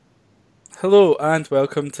Hello and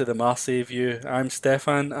welcome to the Marseille View. I'm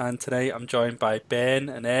Stefan and tonight I'm joined by Ben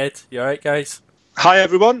and Ed. You alright, guys? Hi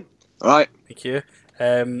everyone. All right. Thank you.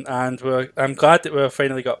 I'm glad that we've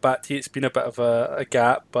finally got back to you. It's been a bit of a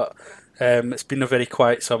gap, but it's been a very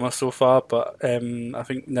quiet summer so far. But I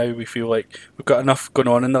think now we feel like we've got enough going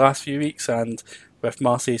on in the last few weeks, and with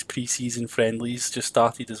Marseille's pre-season friendlies just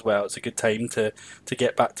started as well, it's a good time to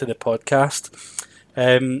get back to the podcast.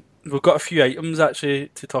 We've got a few items actually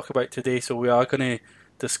to talk about today, so we are going to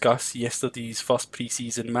discuss yesterday's first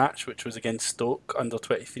pre-season match, which was against Stoke under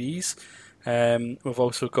 23s. We've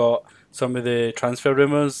also got some of the transfer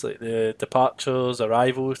rumours, like the departures,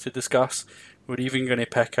 arrivals to discuss. We're even going to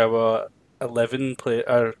pick our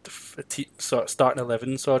starting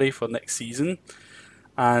 11, for next season.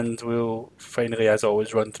 And we'll finally, as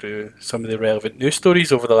always, run through some of the relevant news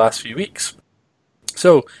stories over the last few weeks.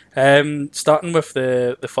 So, starting with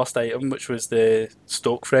the first item, which was the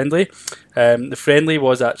Stoke friendly. The friendly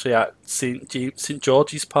was actually at St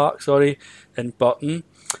George's Park, in Burton.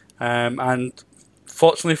 And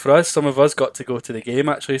fortunately for us, some of us got to go to the game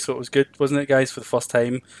actually, so it was good, wasn't it, guys, for the first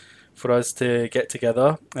time for us to get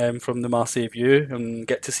together from the Marseille View and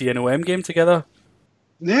get to see an OM game together.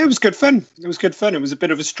 Yeah, it was good fun. It was a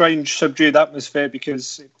bit of a strange, subdued atmosphere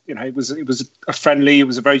because it was a friendly. It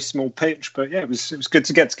was a very small pitch, but yeah, it was good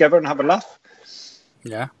to get together and have a laugh.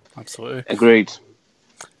 Yeah, absolutely. Agreed.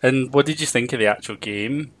 And what did you think of the actual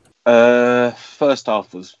game? First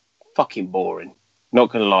half was fucking boring.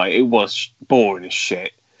 Not going to lie, it was boring as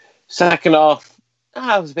shit. Second half,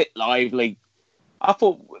 it was a bit lively. I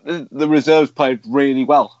thought the reserves played really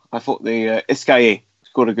well. I thought the Iscaille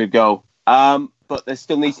scored a good goal. But there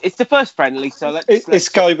still needs. It's the first friendly, so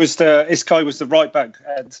Iscaille was the right back,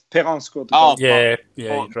 and Perrin scored the goal. Yeah,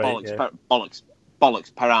 bollocks, right.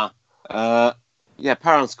 bollocks, Perrin.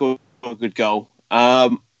 Perrin scored a good goal.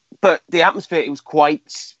 But the atmosphere, it was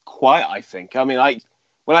quite quiet, I think. I mean,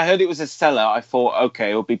 when I heard it was a sellout, I thought, okay,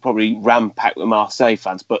 it'll be probably ram-packed with Marseille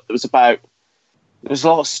fans. But there was a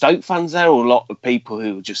lot of Stoke fans there, or a lot of people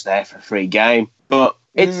who were just there for a free game. But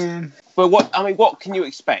what can you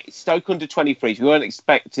expect? Stoke under 23s. We weren't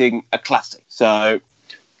expecting a classic. So,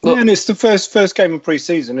 and it's the first game of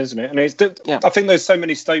pre-season, isn't it? And I think there's so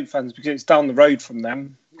many Stoke fans because it's down the road from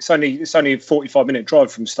them. It's only a 45-minute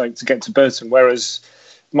drive from Stoke to get to Burton, whereas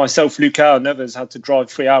myself, Lucas, and others had to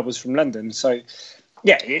drive 3 hours from London. So,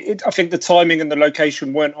 yeah, I think the timing and the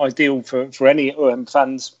location weren't ideal for any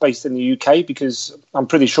fans based in the UK, because I'm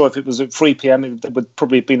pretty sure if it was at 3 p.m, there would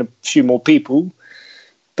probably have been a few more people.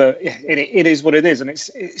 But it is what it is, and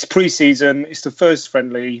it's pre-season. It's the first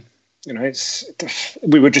friendly.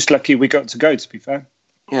 We were just lucky we got to go. To be fair,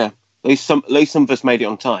 yeah. At least some of us made it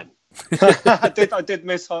on time. I did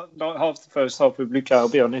miss half the first half with Lucas, I'll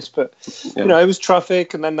be honest, but it was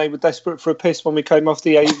traffic, and then they were desperate for a piss when we came off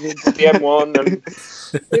the M1, and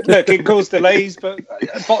it caused delays. But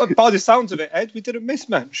by the sounds of it, Ed, we didn't miss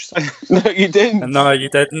much. So. No, you didn't. No, you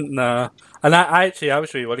didn't. No. And I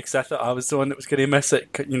was really worried because I thought I was the one that was going to miss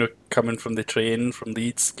it. Coming from the train from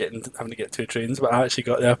Leeds, having to get 2 trains, but I actually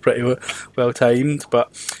got there pretty well timed.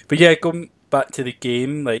 But yeah, going back to the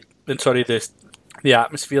game, the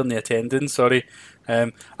atmosphere and the attendance. I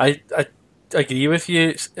agree with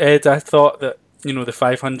you, Ed. I thought that the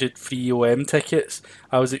 500 free OM tickets,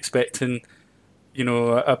 I was expecting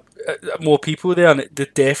more people there, and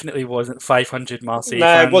it definitely wasn't 500 Marseille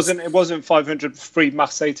fans. It wasn't 500 free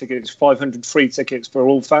Marseille tickets. 500 free tickets for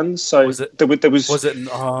all fans. So was it? It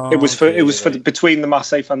was for between the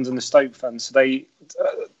Marseille fans and the Stoke fans. So they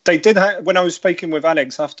did. When I was speaking with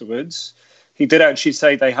Alex afterwards, he did actually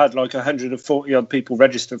say they had like 140 odd people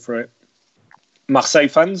registered for it, Marseille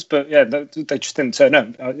fans, but yeah, they just didn't turn up.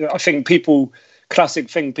 I think people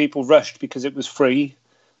rushed because it was free,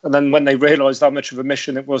 and then when they realised how much of a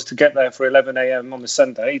mission it was to get there for 11 a.m. on a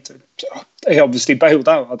Sunday, they obviously bailed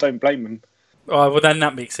out. I don't blame them. Oh, well, then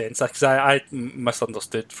that makes sense, because I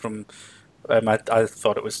misunderstood from. I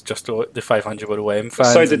thought it was just the 500 were OM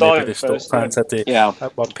fans. So did I. The Stoke fans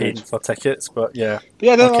were paying for tickets, but yeah.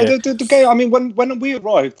 Yeah, the game. I mean, when we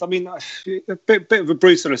arrived, I mean, a bit of a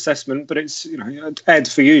brutal assessment, but it's Ed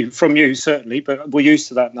from you certainly, but we're used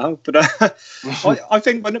to that now. But I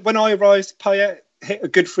think when I arrived, Payet hit a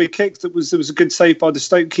good free kick. There was a good save by the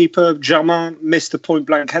Stoke keeper. Germain missed a point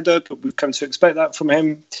blank header, but we've come to expect that from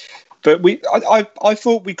him. But I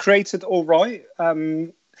thought we created all right.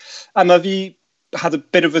 Amavi had a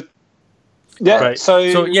bit of a Right.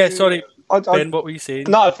 So yeah, sorry, Ben, what were you saying?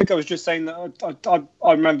 No, I think I was just saying that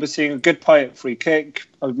I remember seeing a good Payet free kick.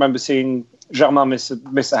 I remember seeing Germain miss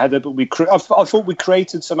a header, but I thought we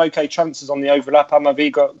created some okay chances on the overlap.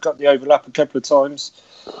 Amavi got the overlap a couple of times.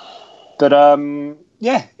 But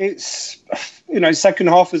yeah, it's second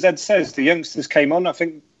half, as Ed says, the youngsters came on. I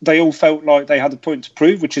think they all felt like they had a point to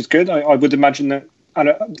prove, which is good. I would imagine that. And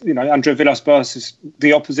Andre Villas-Boas is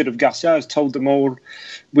the opposite of Garcia. Has told them all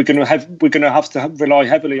we're going to have to rely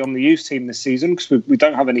heavily on the youth team this season because we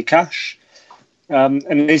don't have any cash. And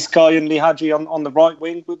this guy and Lee Hadji on the right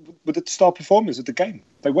wing were the star performers of the game.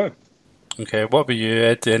 They were. Okay, what about you,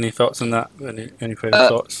 Ed? Any thoughts on that? Any further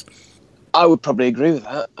thoughts? I would probably agree with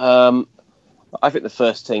that. I think the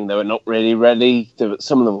first team, they were not really ready.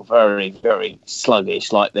 Some of them were very, very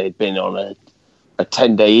sluggish, like they'd been on a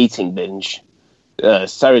 10-day eating binge.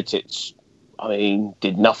 Seretic,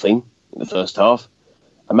 did nothing in the first half.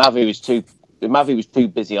 Mavi was too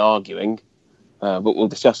busy arguing, but we'll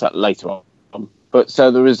discuss that later on. But so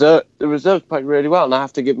the reserve played really well, and I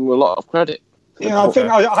have to give them a lot of credit. Yeah, I think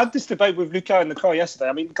I had this debate with Luca in the car yesterday.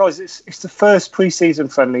 I mean, guys, it's the first pre-season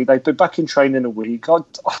friendly. They've been back in training a week.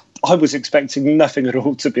 I was expecting nothing at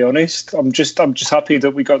all, to be honest. I'm just happy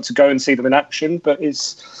that we got to go and see them in action. But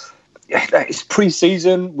it's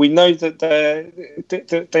pre-season. We know that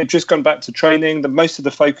they've just gone back to training. Most of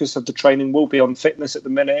the focus of the training will be on fitness at the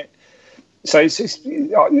minute. So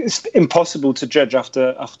it's impossible to judge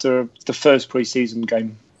after the first pre-season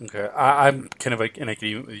game. Okay, I'm kind of like in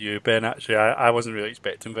agreement with you, Ben. Actually, I wasn't really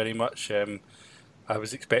expecting very much. I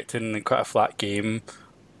was expecting quite a flat game,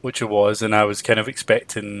 which it was, and I was kind of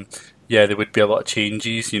expecting, there would be a lot of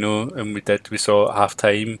changes, and we saw at half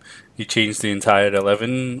time, he changed the entire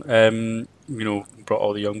 11, brought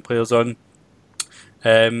all the young players on.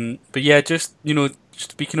 But yeah, just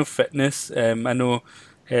speaking of fitness, I know,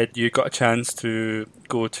 Ed, you got a chance to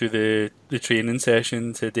go to the training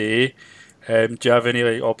session today. Do you have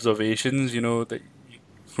any observations, that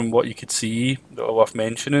from what you could see that are worth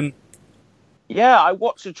mentioning? Yeah, I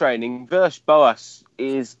watched the training. Villas-Boas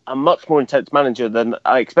is a much more intense manager than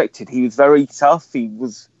I expected. He was very tough. He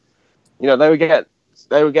was, they were getting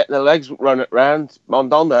their legs run around.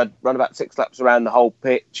 Mondonda had run about 6 laps around the whole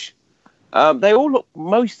pitch. They all look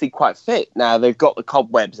mostly quite fit now. They've got the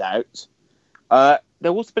cobwebs out.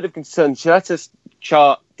 There was a bit of concern. Chiletta's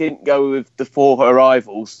chart didn't go with the 4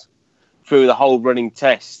 arrivals through the whole running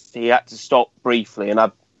test. He had to stop briefly, and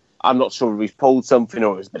I'm not sure if he's pulled something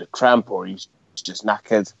or it was a bit of cramp or he's just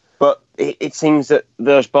knackered. But it seems that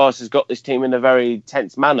Villas-Boas has got this team in a very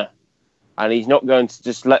tense manner, and he's not going to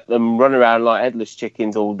just let them run around like headless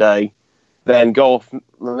chickens all day, then go off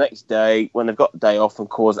the next day when they've got the day off and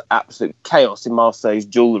cause absolute chaos in Marseille's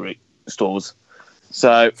jewellery stores.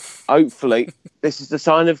 So hopefully this is the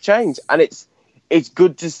sign of change, and it's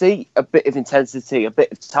good to see a bit of intensity, a bit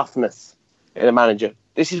of toughness in a manager.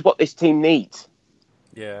 This is what this team needs.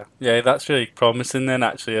 Yeah, that's really promising. Then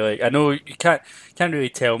actually, I know you can't really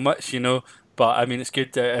tell much, but it's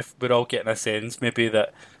good that if we're all getting a sense, maybe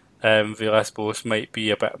that Villas-Boas might be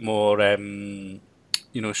a bit more,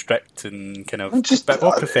 strict and kind of a bit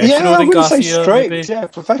more professional than Garcia. I wouldn't say strict. Maybe. Yeah,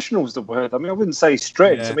 professional is the word. I wouldn't say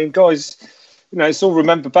strict. Yeah. Guys, it's all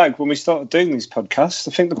remember back when we started doing these podcasts.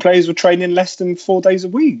 I think the players were training less than 4 days a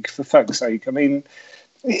week, for fuck's sake.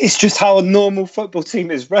 It's just how a normal football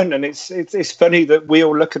team is run, and it's funny that we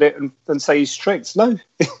all look at it and say he's strict. No,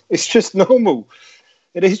 it's just normal.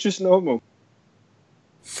 It is just normal.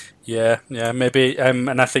 Yeah, maybe,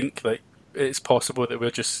 and I think it's possible that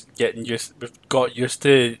we're just we've got used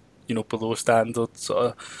to below standard,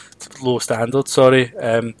 sort of low standard. Sorry,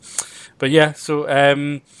 but yeah, so.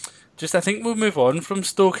 I think we'll move on from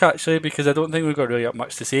Stoke, actually, because I don't think we've got really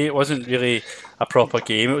much to say. It wasn't really a proper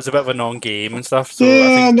game. It was a bit of a non-game and stuff. So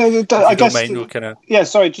I guess we'll kind of... Yeah,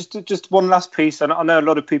 sorry, just one last piece. And I know a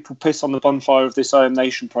lot of people piss on the bonfire of this I Am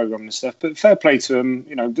Nation programme and stuff, but fair play to them.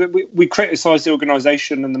 We criticise the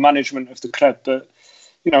organisation and the management of the club, but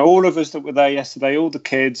all of us that were there yesterday, all the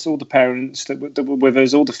kids, all the parents that were with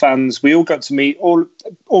us, all the fans, we all got to meet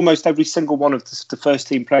almost every single one of the first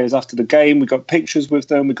team players after the game. We got pictures with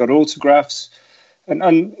them, we got autographs.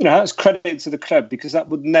 And that's credit to the club, because that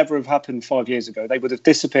would never have happened 5 years ago. They would have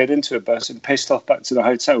disappeared into a bus and pissed off back to the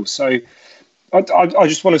hotel. So I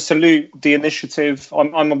just want to salute the initiative.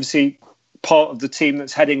 I'm obviously part of the team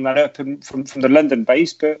that's heading that up and from the London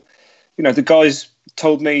base, but the guys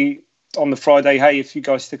told me on the Friday, hey, if you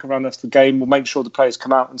guys stick around after the game, we'll make sure the players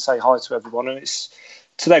come out and say hi to everyone. And it's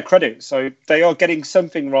to their credit. So they are getting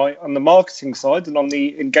something right on the marketing side and on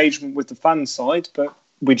the engagement with the fan side, but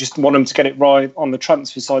we just want them to get it right on the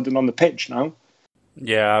transfer side and on the pitch now.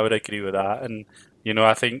 Yeah, I would agree with that. And,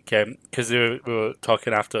 I think because we were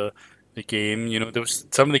talking after the game, there was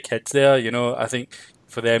some of the kids there, I think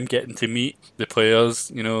for them getting to meet the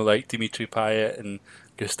players, like Dimitri Payet and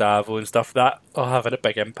Gustavo and stuff, that will have a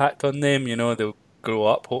big impact on them. They'll grow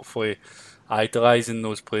up, hopefully idolising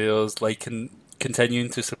those players, continuing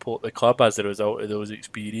to support the club as a result of those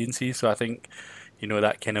experiences. So I think,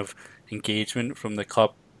 that kind of engagement from the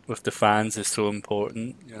club with the fans is so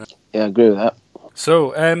important. Yeah, I agree with that.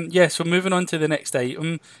 So, so moving on to the next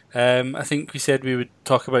item, I think we said we would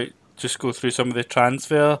just go through some of the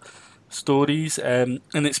transfer stories, and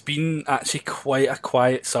it's been actually quite a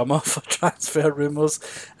quiet summer for transfer rumours,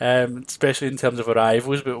 especially in terms of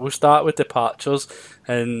arrivals, but we'll start with departures,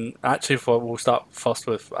 and actually we'll start first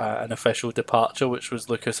with an official departure, which was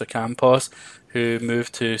Lucas Ocampos, who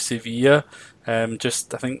moved to Sevilla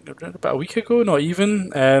just, I think, about a week ago, not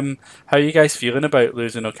even. How are you guys feeling about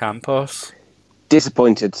losing Ocampos?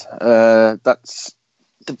 Disappointed. That's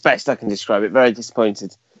the best I can describe it. Very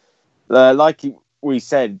disappointed. Like we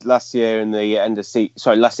said last season in the end of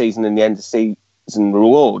season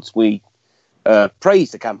rewards, we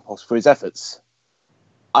praised Ocampos for his efforts.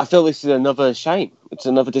 I feel this is another shame. It's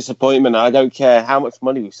another disappointment. I don't care how much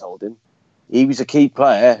money we sold him. He was a key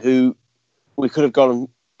player who we could have gone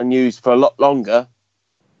and used for a lot longer,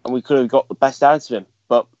 and we could have got the best out of him.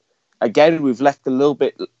 But again, we've left a little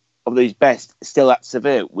bit of his best still at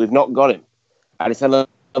Seville. We've not got him, and it's another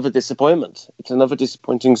disappointment. It's another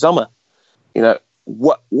disappointing summer. I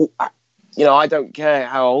don't care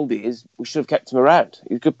how old he is. We should have kept him around.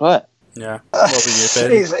 He's a good player. Yeah. What were you,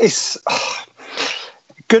 Ben? It's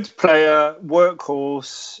good player,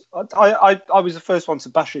 workhorse. I was the first one to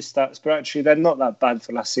bash his stats, but actually they're not that bad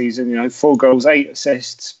for last season. 4 goals, 8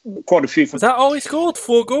 assists, quite a few. Was that all he scored?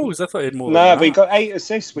 4 goals? I thought he had more. No, but he got 8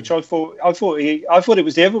 assists, which I thought it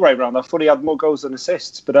was the other way around. I thought he had more goals than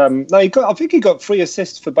assists, but no, I think he got 3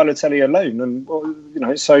 assists for Balotelli alone,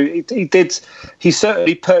 and so he did. He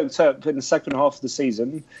certainly perked up in the second half of the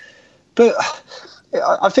season, but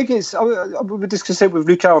I think we discussed it with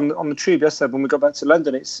Luca on the tube yesterday when we got back to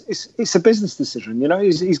London. It's a business decision.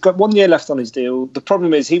 He's got 1 year left on his deal. The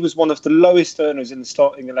problem is he was one of the lowest earners in the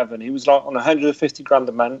starting 11. He was like on 150 grand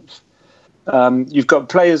a month. You've got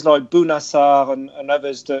players like Bounassar and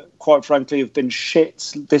others that, quite frankly, have been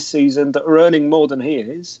shit this season that are earning more than he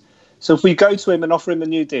is. So if we go to him and offer him a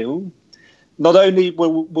new deal, not only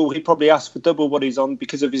will he probably ask for double what he's on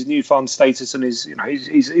because of his newfound status and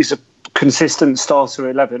he's a consistent starter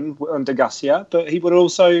 11 under Garcia, but he would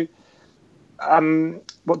also,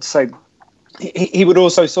 he would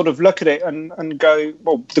also sort of look at it and go,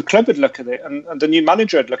 well, the club would look at it and the new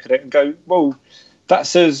manager would look at it and go, well,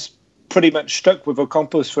 that's us pretty much stuck with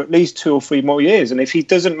Ocampos for at least 2 or 3 more years. And if he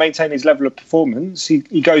doesn't maintain his level of performance, he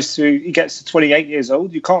gets to 28 years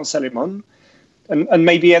old, you can't sell him on, and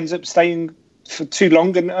maybe ends up staying for too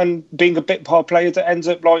long and being a bit part player that ends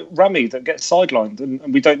up like Rami that gets sidelined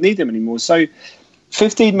and we don't need him anymore. So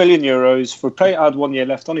 15 million euros for a player that had 1 year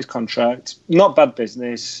left on his contract, not bad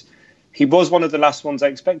business. He was one of the last ones I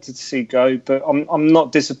expected to see go, but I'm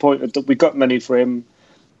not disappointed that we got money for him.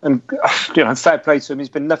 And fair play to him. He's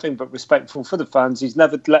been nothing but respectful for the fans. He's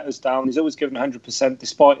never let us down. He's always given 100%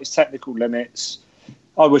 despite his technical limits.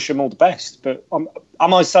 I wish him all the best, but am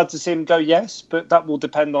I sad to see him go? Yes, but that will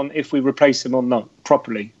depend on if we replace him or not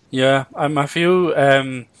properly. Yeah, I feel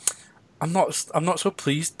I'm not so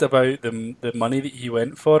pleased about the money that he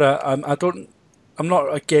went for. I'm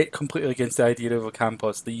not completely against the idea of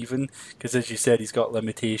Ocampos leaving because, as you said, he's got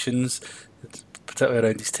limitations, particularly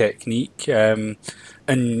around his technique. And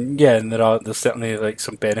there's certainly like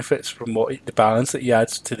some benefits from the balance that he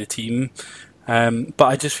adds to the team. But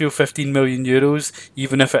I just feel 15 million euros,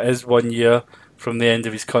 even if it is 1 year from the end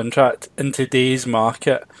of his contract, in today's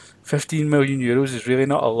market, 15 million euros is really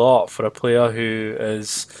not a lot for a player who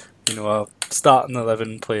is, a starting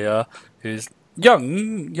 11 player who's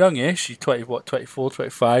youngish. He's 24,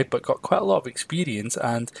 25, but got quite a lot of experience.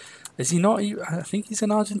 And is he not? I think he's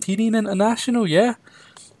an Argentinian international. Yeah.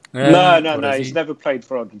 No. He's never played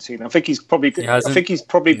for Argentina. I think he's probably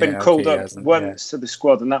been called up once to the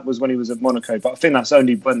squad, and that was when he was at Monaco. But I think that's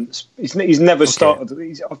only once. He's never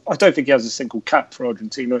started. I don't think he has a single cap for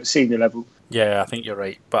Argentina at senior level. Yeah, I think you're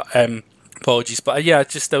right. But apologies. But I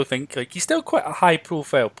just still think he's still quite a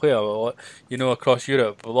high-profile player. Across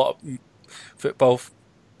Europe, a lot of football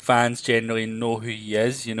fans generally know who he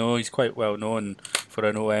is. He's quite well known for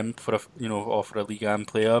an OM, for a Ligue 1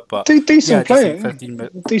 player, but decent player. 15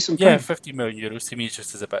 million euros to me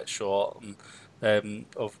is a bit short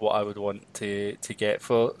of what I would want to get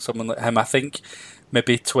for someone like him. I think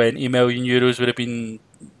maybe 20 million euros would have been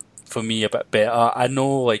for me a bit better. I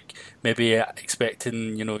know, maybe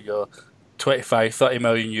expecting your 25-30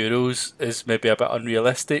 million euros is maybe a bit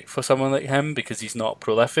unrealistic for someone like him because he's not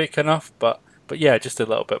prolific enough, but But yeah, just a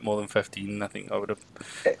little bit more than 15. I think I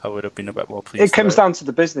would have been a bit more It pleased. comes down to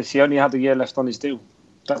the business. He only had a year left on his deal.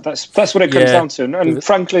 That's what it comes down to. And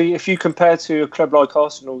frankly, if you compare to a club like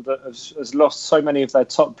Arsenal that has lost so many of their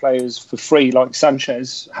top players for free, like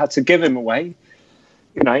Sanchez, had to give him away.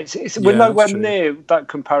 We're nowhere near that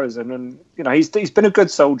comparison. And he's been a good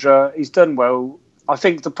soldier. He's done well. I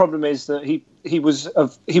think the problem is that he was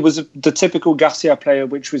the typical Garcia player,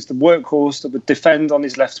 which was the workhorse that would defend on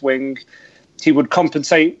his left wing. He would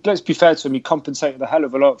compensate. Let's be fair to him. He compensated a hell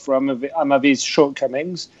of a lot for Amavi's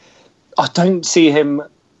shortcomings. I don't see him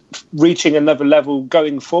reaching another level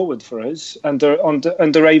going forward for us under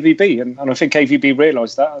AVB, and I think AVB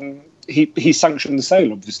realised that, and he sanctioned the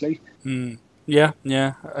sale, obviously. Yeah,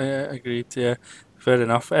 I agreed. Yeah, fair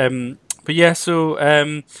enough. But yeah, so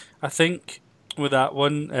I think with that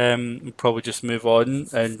one, we'll probably just move on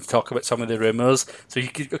and talk about some of the rumours. So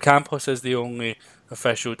Campos is the only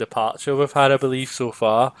official departure we've had, I believe, so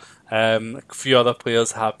far. A few other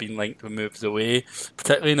players have been linked with moves away,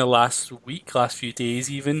 particularly in the last few days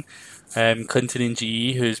even. Clinton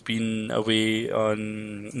Ng, who's been away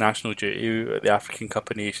on national duty at the African Cup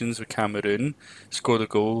of Nations with Cameroon, scored a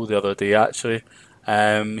goal the other day actually.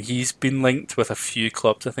 He's been linked with a few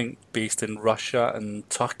clubs, I think, based in Russia and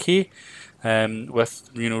Turkey, with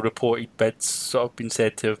reported bids sort of been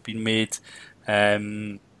said to have been made.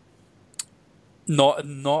 Not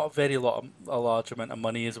a large amount of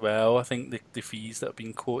money as well. I think the fees that have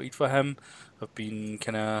been quoted for him have been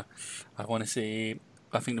kind of, I want to say,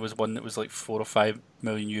 I think there was one that was like 4 or 5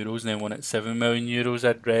 million euros, and then one at 7 million euros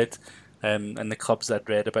I'd read. And the clubs I'd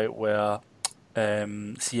read about were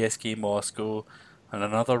CSK Moscow and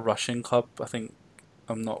another Russian club. I think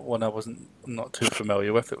I'm not too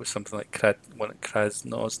familiar with. It was something like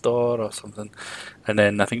Krasnodar or something, and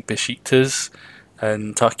then I think Besiktas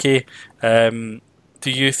in Turkey. Do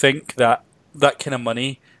you think that kind of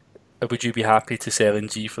money, would you be happy to sell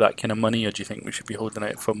NG for that kind of money, or do you think we should be holding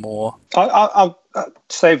out for more? I'll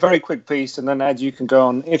say a very quick piece, and then Ed, you can go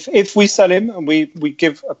on. If we sell him and we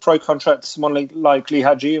give a pro contract to someone like Lee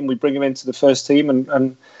Hadji and we bring him into the first team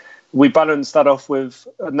and we balance that off with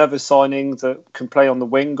another signing that can play on the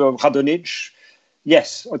wing or Radonic,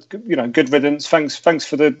 yes, good riddance. Thanks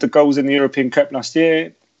for the goals in the European Cup last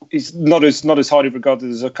year. He's not as highly regarded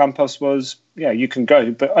as Ocampos was. Yeah, you can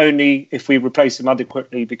go, but only if we replace him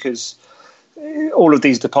adequately, because all of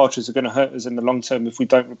these departures are going to hurt us in the long term if we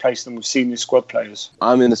don't replace them with senior squad players.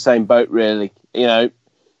 I'm in the same boat, really.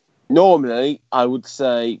 Normally I would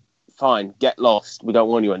say, fine, get lost. We don't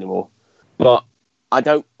want you anymore. But I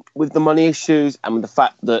don't, with the money issues and with the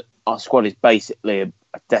fact that our squad is basically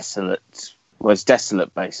desolate,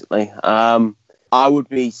 basically. I would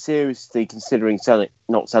be seriously considering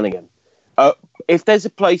not selling him. If there's a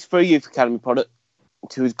place for a youth academy product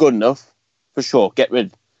who is good enough, for sure, get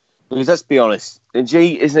rid. Because let's be honest,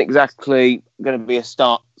 G isn't exactly going to be a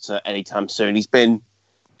starter anytime soon. He's been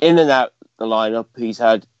in and out the lineup. He's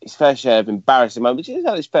had his fair share of embarrassing moments. He's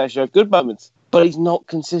had his fair share of good moments. But he's not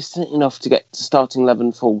consistent enough to get to starting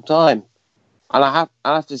 11 full time. And I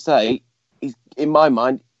have to say, in my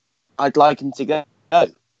mind, I'd like him to go.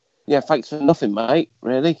 Yeah, thanks for nothing, mate,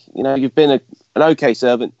 really. You've been an okay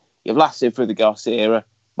servant. You've lasted through the Garcia era.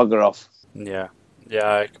 Bugger off. Yeah,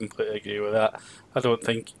 I completely agree with that. I don't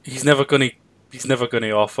think he's never going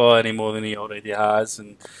to offer any more than he already has.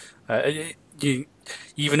 And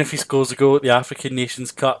even if he scores a goal at the African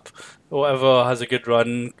Nations Cup, or whatever, has a good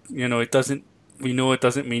run, it doesn't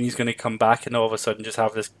mean he's going to come back and all of a sudden just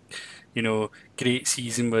have this great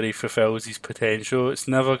season where he fulfills his potential. It's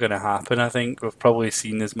never going to happen, I think. We've probably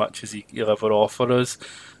seen as much as he'll ever offer us.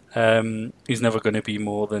 He's never going to be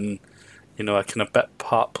more than, a kind of bit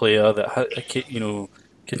part player that,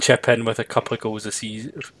 can chip in with a couple of goals a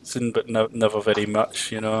season, but never very much,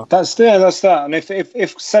 That's that. And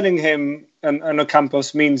if selling him and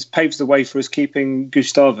Ocampos paves the way for us keeping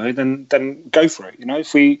Gustavo, then go for it.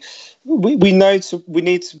 If we need to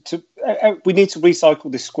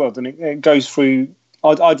recycle this squad, and it goes through.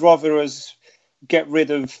 I'd rather us get rid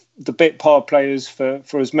of the bit part players for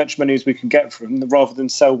as much money as we can get from them, rather than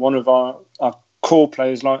sell one of our core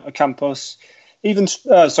players like Ocampos.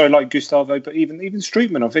 Like Gustavo, but even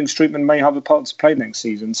Streetman. I think Streetman may have a part to play next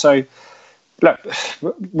season. So, look,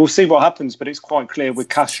 we'll see what happens, but it's quite clear we're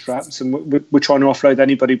cash strapped and we're trying to offload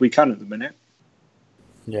anybody we can at the minute.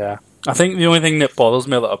 Yeah. I think the only thing that bothers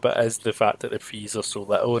me a little bit is the fact that the fees are so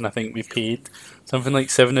little, and I think we paid something like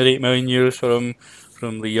 7 or 8 million euros for him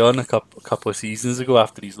from Lyon a couple of seasons ago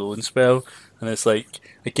after his loan spell. And it's like,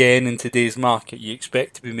 again, in today's market, you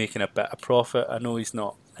expect to be making a bit of profit. I know he's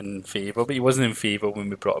not in favour, but he wasn't in favour when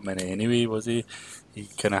we brought him in anyway, was he? He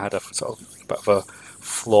kind of had a sort of bit of a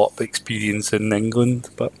flop experience in England,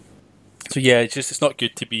 but so yeah, it's not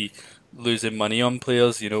good to be losing money on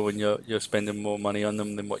players, when you're spending more money on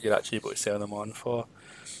them than what you're actually able to sell them on for.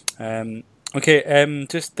 Okay,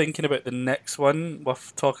 just thinking about the next one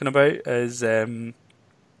worth talking about is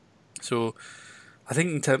so I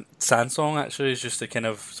think Sansong actually is just a kind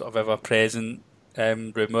of sort of ever present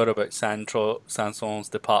rumour about Sansong's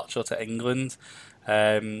departure to England.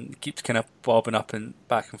 Keeps kind of bobbing up and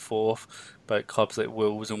back and forth about clubs like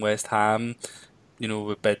Wolves and West Ham,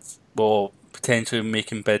 with bids, well, potentially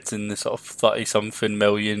making bids in the sort of 30-something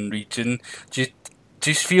million region. Do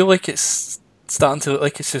you feel like it's starting to look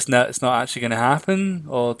like it's not actually going to happen,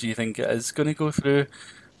 or do you think it is going to go through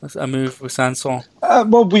a move with Sanson?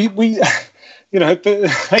 Well, we but I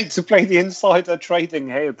hate to play the insider trading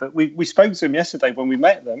here, but we spoke to him yesterday when we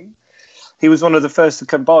met them. He was one of the first to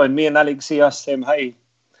come by, and me and Alex asked him, "Hey,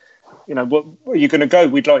 what are you going to go?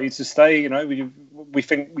 We'd like you to stay. We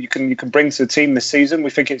think you can bring to the team this season. We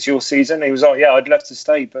think it's your season." He was like, "Yeah, I'd love to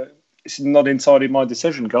stay, but it's not entirely my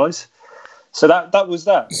decision, guys." So that was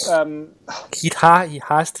that. He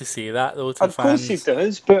has to say that though to of fans. Of course he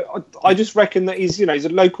does, but I just reckon that he's a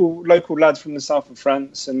local lad from the south of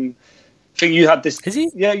France, and I think you had this. Is he?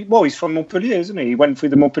 Yeah, well, he's from Montpellier, isn't he? He went through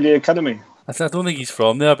the Montpellier Academy. I don't think he's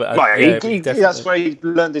from there, but that's where he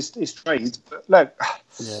learned his trade. But look,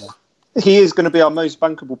 he is going to be our most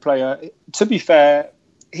bankable player. To be fair,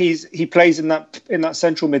 he plays in that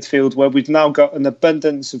central midfield where we've now got an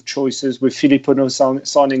abundance of choices with Filippo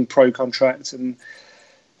signing pro contracts, and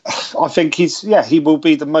I think he will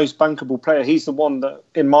be the most bankable player. He's the one that,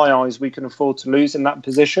 in my eyes, we can afford to lose in that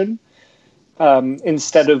position.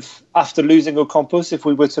 Instead of after losing Ocampos, if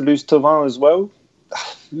we were to lose Thauvin as well,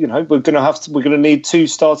 we're going to need two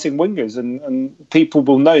starting wingers, and people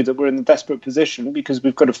will know that we're in a desperate position because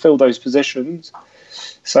we've got to fill those positions.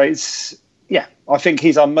 So I think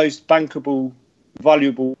he's our most bankable,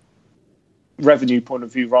 valuable revenue point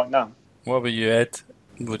of view right now. What about you, Ed?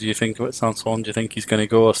 What do you think about Sanson? Do you think he's going to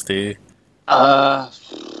go or stay?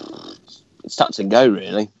 It's touch and go,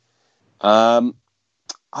 really.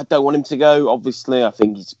 I don't want him to go. Obviously, I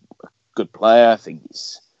think he's a good player. I think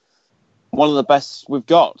he's one of the best we've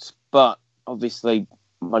got. But obviously,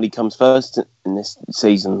 money comes first in this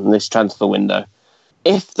season, in this transfer window.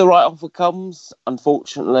 If the right offer comes,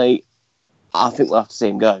 unfortunately, I think we'll have to see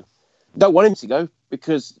him go. Don't want him to go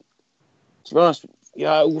because, to be honest,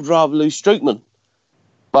 I would rather lose Strootman.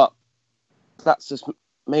 But that's just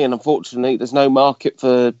me, and unfortunately, there's no market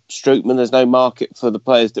for Strootman. There's no market for the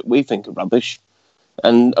players that we think are rubbish.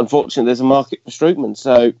 And unfortunately, there's a market for Strootman.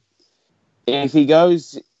 So if he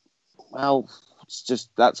goes, well,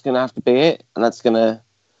 that's going to have to be it, and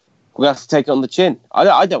we'll have to take it on the chin.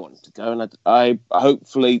 I don't want him to go, and I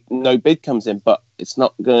hopefully no bid comes in, but it's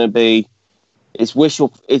not going to be. It's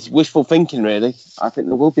wishful thinking, really. I think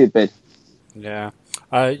there will be a bid. Yeah,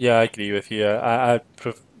 I agree with you. I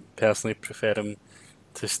personally prefer him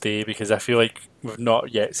to stay because I feel like we've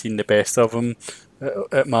not yet seen the best of him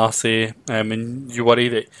at Marseille. And you worry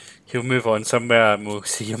that he'll move on somewhere and we'll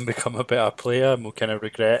see him become a better player and we'll kind of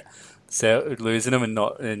regret losing him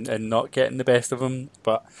and not getting the best of him.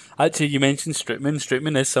 But actually, you mentioned Strootman.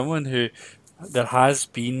 Strootman is someone who there has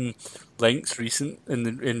been links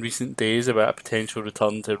in recent days about a potential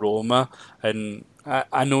return to Roma, and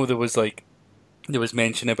I know there was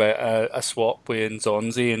mention about a swap with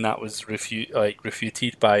Nzonzi, and that was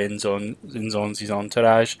refuted by Nzonzi's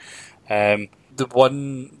entourage. The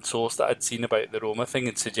one source that I'd seen about the Roma thing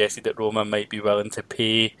had suggested that Roma might be willing to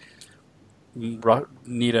pay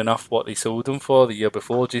near enough what they sold him for the year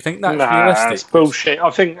before. Do you think that's realistic? That's bullshit.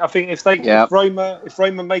 I think if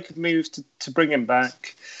Roma make a move to bring him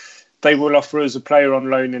back, they will offer us a player on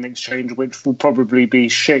loan in exchange, which will probably be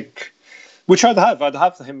Schick, which I'd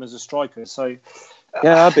have him as a striker. So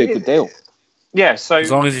yeah, that'd be a good deal. Yeah, so as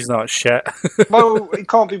long as he's not shit. Well, it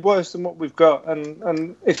can't be worse than what we've got,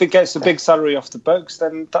 and if it gets a big salary off the books,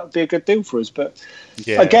 then that'd be a good deal for us. But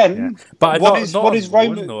But what is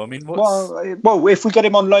Roma? Though? I mean, well, if we get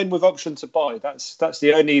him on loan with option to buy, that's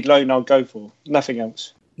the only loan I'll go for. Nothing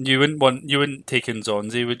else. You wouldn't take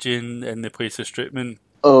Nzonzi, would you, in the place of Strootman?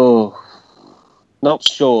 Oh, not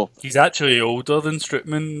sure. He's actually older than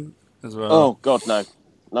Strootman as well. Oh God, no,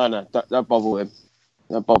 don't bother him.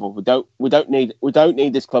 Don't bother. We don't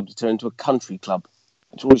need this club to turn into a country club.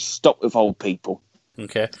 It's always stop with old people.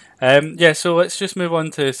 Okay. So let's just move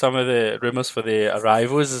on to some of the rumours for the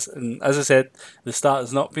arrivals. And as I said, the start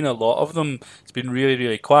has not been a lot of them. It's been really,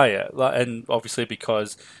 really quiet. And obviously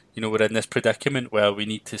because we're in this predicament where we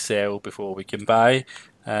need to sell before we can buy.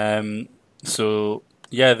 So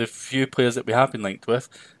yeah, the few players that we have been linked with,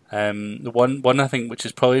 the one I think which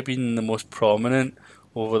has probably been the most prominent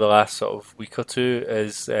over the last sort of week or two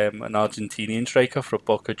is an Argentinian striker for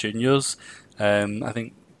Boca Juniors. I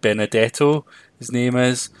think Benedetto, his name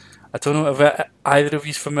is. I don't know if either of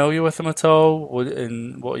you's familiar with him at all,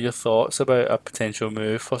 and what are your thoughts about a potential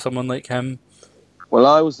move for someone like him? Well,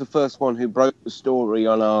 I was the first one who broke the story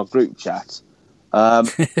on our group chat.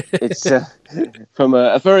 It's from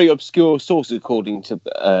a very obscure source, according to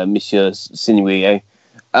Monsieur Sinuie.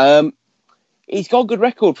 He's got a good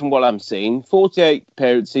record from what I'm seeing. 48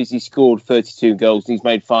 appearances, he's scored 32 goals, and he's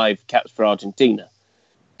made 5 caps for Argentina.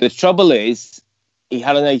 The trouble is, he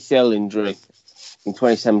had an ACL injury in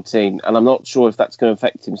 2017, and I'm not sure if that's going to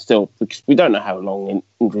affect him still, because we don't know how long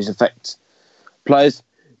injuries affect players.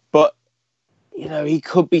 But, he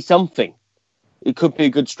could be something. He could be a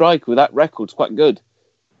good striker with that record. It's quite good.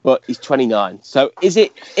 But he's 29. So if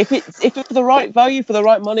it's for the right value, for the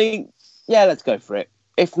right money, yeah, let's go for it.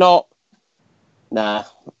 If not, nah,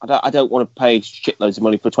 I don't want to pay shitloads of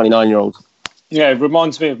money for a 29-year-old. Yeah, it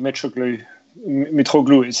reminds me of Mitroglou.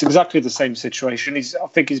 It's exactly the same situation. I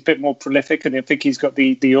think he's a bit more prolific, and I think he's got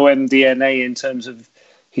the OM DNA in terms of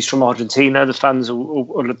he's from Argentina. The fans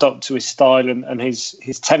will adopt to his style and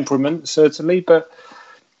his temperament, certainly. But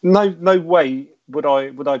no way would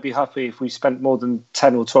I be happy if we spent more than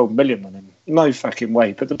 10 or 12 million on him. No fucking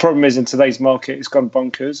way. But the problem is, in today's market, it's gone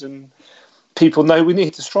bonkers, and people know we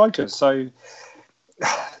need a striker. So,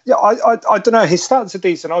 yeah, I don't know. His stats are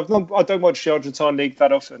decent. I don't watch the Argentine league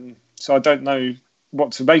that often, so I don't know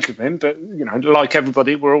what to make of him. But like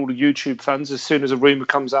everybody, we're all YouTube fans. As soon as a rumor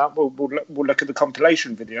comes out, we'll look at the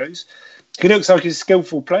compilation videos. He looks like he's a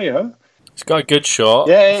skillful player. He's got a good shot.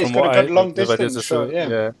 Yeah, he's got a good long distance shot.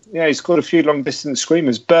 Yeah, he's scored a few long distance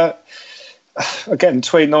screamers. But again,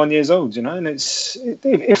 29 years old, and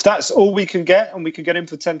if that's all we can get, and we can get him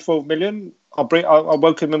for 10, 12 million, I'll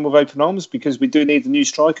welcome him with open arms, because we do need a new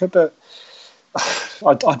striker. But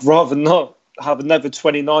I'd rather not have another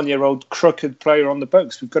 29-year-old crooked player on the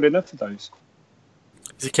books. We've got enough of those.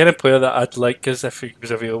 He's the kind of player that I'd like, because if he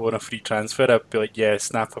was available on a free transfer, I'd be like, yeah,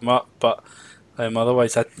 snap him up. But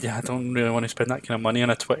otherwise, I don't really want to spend that kind of money on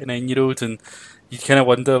a 29-year-old. And you kind of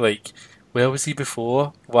wonder, like, where was he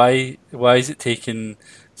before? Why is it taking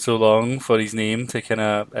so long for his name to kind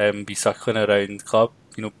of be circling around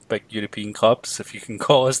big European clubs, if you can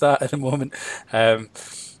call us that at the moment? I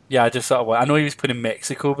just sort of, I know he was playing in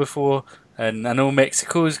Mexico before, and I know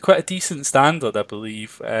Mexico is quite a decent standard, I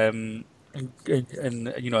believe. And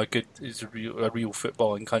it's a real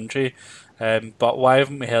footballing country. But why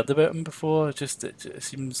haven't we heard about him before? It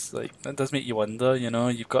seems like that does make you wonder. You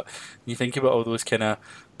think about all those kind of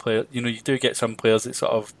players. You do get some players that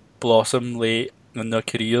sort of blossom late in their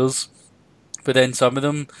careers, but then some of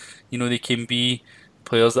them, they can be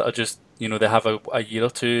players that are just, they have a year or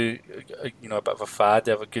two, a bit of a fad.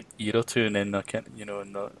 They have a good year or two, and then they can't,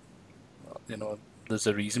 there's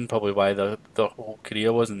a reason probably why their whole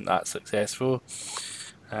career wasn't that successful.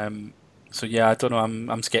 So yeah, I don't know.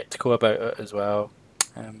 I'm skeptical about it as well.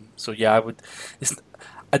 I'd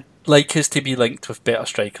like us to be linked with better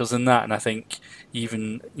strikers than that, and I think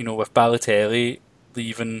even with Balotelli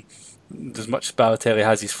leaving, as much as Balotelli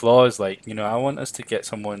has his flaws, I want us to get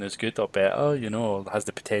someone as good or better, or has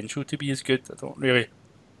the potential to be as good. I don't really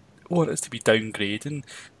want us to be downgrading,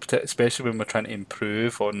 especially when we're trying to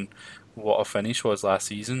improve on what our finish was last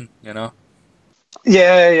season. Yeah.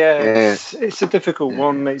 It's a difficult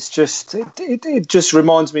one. It's just it just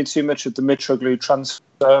reminds me too much of the Mitroglou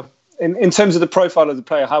transfer in terms of the profile of the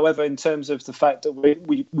player. However, in terms of the fact that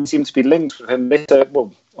we seem to be linked with him,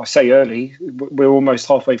 I say early, we're almost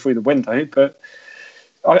halfway through the window, but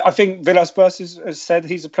I think Villas-Boas has said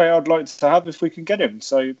he's a player I'd like to have if we can get him.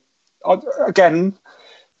 So again,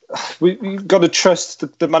 we've got to trust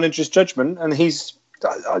the manager's judgment, and he's.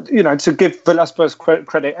 To give Villas-Boas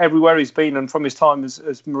credit everywhere he's been, and from his time as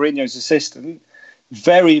Mourinho's assistant,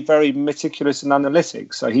 very, very meticulous and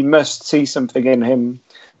analytic. So he must see something in him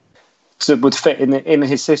that would fit in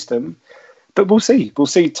his system. But we'll see. We'll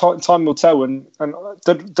see. Time will tell. And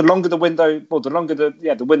the longer the window,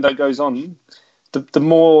 the window goes on, the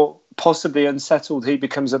more possibly unsettled he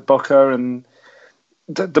becomes at Boca, and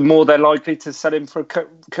the more they're likely to sell him for a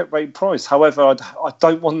cut rate price. However, I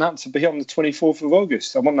don't want that to be on the 24th of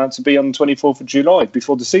August. I want that to be on the 24th of July,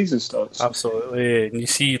 before the season starts. Absolutely. And you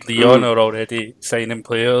see Lyon are already signing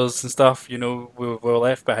players and stuff. We're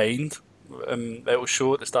left behind. It will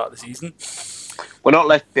show at the start of the season. We're not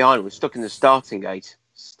left behind. We're stuck in the starting gate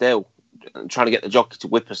still, trying to get the jockey to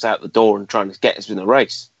whip us out the door and trying to get us in the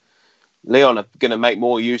race. Leon are going to make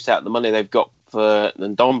more use out of the money they've got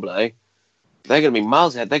than Domblay. They're going to be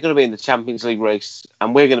miles ahead. They're going to be in the Champions League race,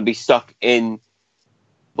 and we're going to be stuck in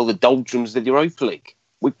the doldrums of the Europa League.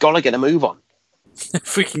 We've got to get a move on.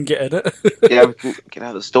 If we can get in it. Yeah, we can get out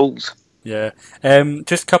of the stalls. Yeah.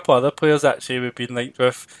 Just a couple other players actually we've been linked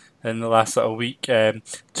with in the last little week.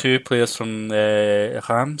 Two players from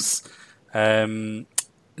Reims.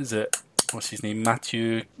 Is it, what's his name?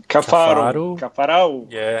 Matthew Cafaro.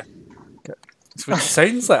 Yeah. Which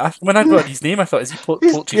sounds like, when I got his name, I thought, is he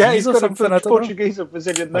Portuguese or something? I don't Portuguese or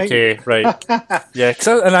Brazilian name. Okay, right. Yeah,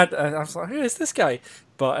 I was like, who is this guy?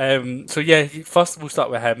 But so yeah, first we'll start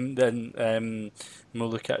with him, then we'll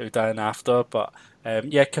look at Udan after. But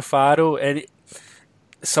yeah, Cafaro,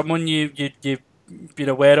 someone you've been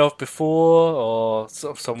aware of before, or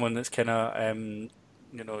sort of someone that's kind of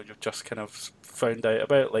you've just kind of found out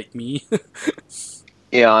about, like me.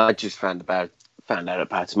 Yeah, I just found out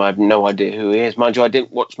about him. I have no idea who he is. Mind you, I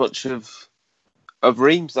didn't watch much of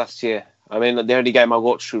Reims last year. I mean, the only game I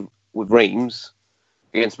watched with Reims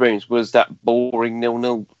against Reims was that boring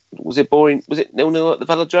 0-0. Was it boring? Was it 0-0 at the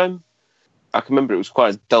Velodrome? I can remember it was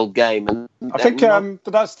quite a dull game. And I think,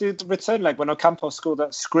 but that's the return leg when Ocampos scored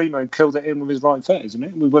that screamer and killed it in with his right foot, isn't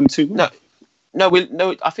it? We won 2-1. No.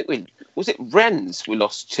 I think was it Rennes we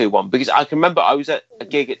lost 2-1, because I can remember I was at a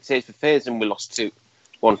gig at Tears for Fears and we lost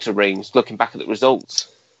 2-1 to Reims. Looking back at the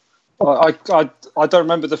results, I don't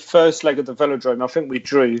remember the first leg of the Velodrome. I think we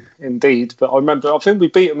drew indeed, but I think we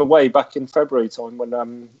beat them away back in February time when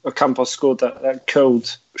Ocampos scored that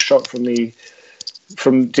curled shot from the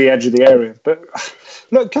edge of the area. But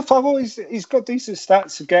look, Cafaro, he's got decent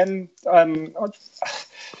stats again.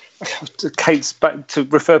 Kate's back to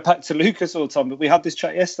refer back to Lucas all the time, but we had this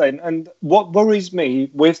chat yesterday, and what worries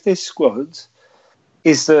me with this squad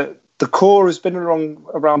is that the core has been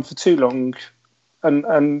around for too long,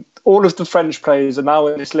 and all of the French players are now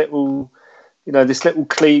in this little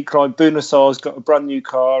clique. Like Bounassar's got a brand new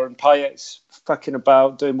car, and Payet's fucking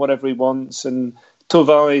about doing whatever he wants, and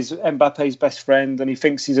Thauvin is Mbappe's best friend, and he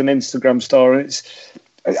thinks he's an Instagram star. And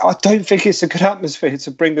I don't think it's a good atmosphere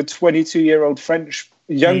to bring a 22-year-old French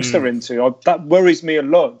youngster into. That worries me a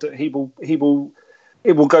lot, that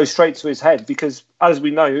it will go straight to his head, because, as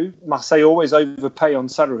we know, Marseille always overpay on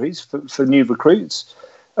salaries for new recruits,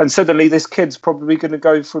 and suddenly this kid's probably going to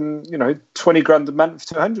go from 20 grand a month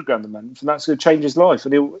to 100 grand a month, and that's going to change his life,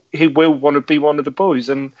 and he will want to be one of the boys.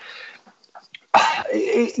 And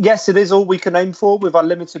yes, it is all we can aim for with our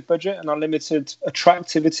limited budget and our limited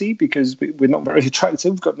attractivity, because we're not very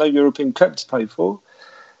attractive. We've got no European Cup to pay for.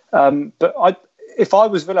 But if I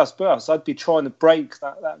was Villas-Boas, I'd be trying to break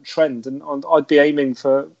that trend, and I'd be aiming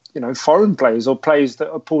for foreign players or players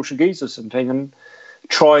that are Portuguese or something, and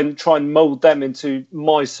try and mould them into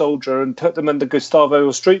my soldier and put them under Gustavo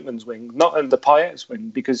or Streetman's wing, not under Payet's wing,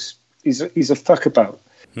 because he's a fuckabout.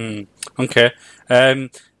 Okay.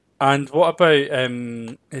 And what about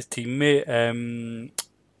his teammate?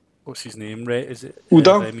 What's his name? Is it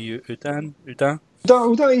Remy Udan?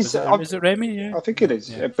 Is it Remy? Yeah, I think it is.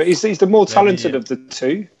 Yeah. But he's the more talented of the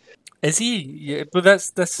two. Is he? Yeah, but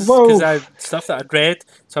that's because stuff that I'd read.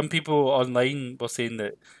 Some people online were saying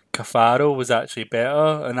that Cafaro was actually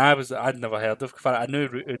better, and I'd never heard of Cafaro. I knew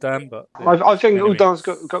Udan, but I think anyway. Udan's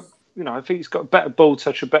got I think he's got better ball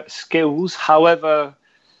touch, better skills. However,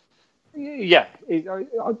 yeah,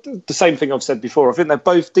 the same thing I've said before. I think they're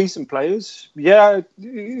both decent players. Yeah,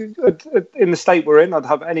 in the state we're in, I'd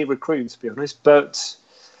have any recruit, to be honest. But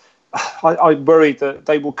I worry that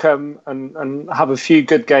they will come and have a few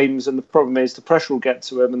good games, and the problem is the pressure will get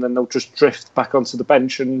to them, and then they'll just drift back onto the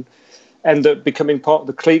bench and end up becoming part of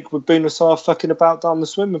the clique with Bounassar fucking about down the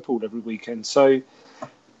swimming pool every weekend. So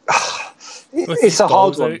it's a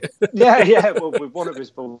hard one. Yeah. Well, with one of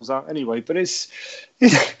his balls out anyway. But it's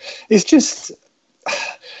just,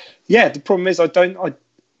 yeah. The problem is,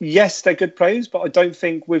 yes, they're good players, but I don't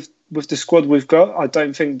think with the squad we've got, I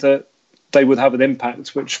don't think that they would have an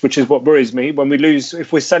impact, which is what worries me. When we lose,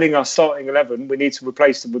 if we're selling our starting 11, we need to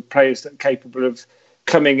replace them with players that are capable of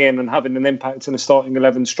coming in and having an impact in the starting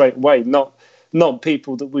 11 straight away, not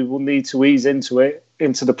people that we will need to ease into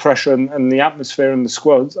the pressure and the atmosphere and the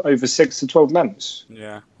squad over 6 to 12 months.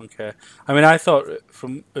 Yeah, okay. I mean, I thought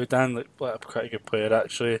from Udan looked like quite a good player,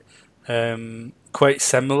 actually. Quite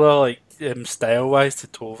similar, like style-wise, to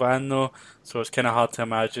Thauvin, though. So it's kind of hard to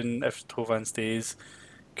imagine if Thauvin stays,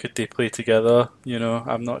 could they play together?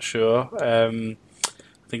 I'm not sure. I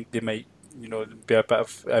think they might, be a bit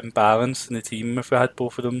of imbalance in the team if we had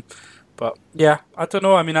both of them. But yeah, I don't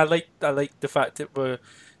know. I mean, I like the fact that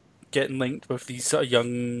getting linked with these sort of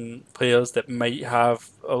young players that might have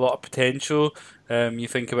a lot of potential. You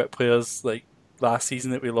think about players like last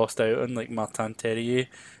season that we lost out on, like Martin Terrier.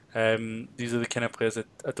 These are the kind of players that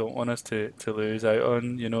I don't want us to lose out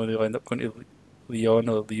on. They'll end up going to Lyon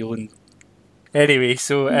or Lyon. Anyway,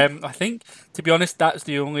 so I think, to be honest, that's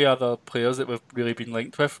the only other players that we've really been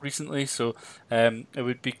linked with recently. So it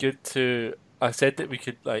would be good to. I said that we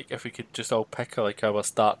could, if we could just all pick our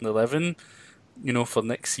starting 11, for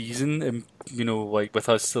next season, and with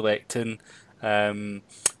us selecting, the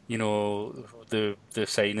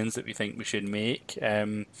signings that we think we should make,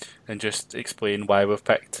 and just explain why we've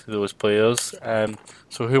picked those players.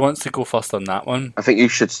 So who wants to go first on that one? I think you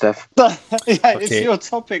should, Steph. It's your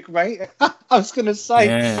topic, mate. I was going to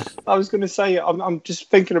say, I'm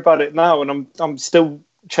just thinking about it now, and I'm still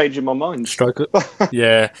changing my mind. Struggle.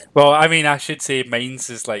 Yeah. Well, I mean, I should say mine's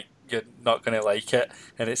is you're not going to like it,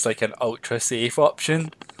 and it's an ultra safe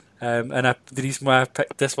option. And the reason why I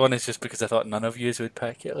picked this one is just because I thought none of you would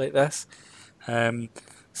pick it like this.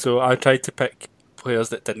 So I tried to pick players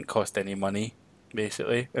that didn't cost any money,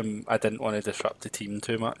 basically, and I didn't want to disrupt the team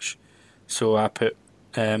too much. So I put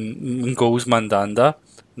Ngo's Mandanda,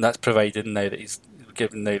 and that's provided now that he's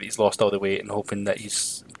lost all the weight, and hoping that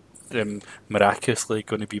he's miraculously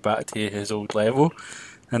going to be back to his old level.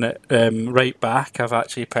 And at right back, I've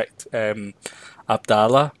actually picked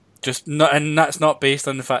Abdallah. And that's not based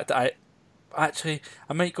on the fact that I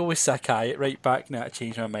might go with Sakai at right back now. I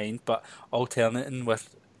changed my mind, but alternating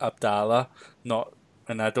with Abdallah,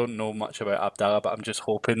 and I don't know much about Abdallah, but I'm just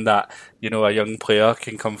hoping that a young player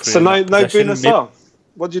can come through. So no Bouna Sarr.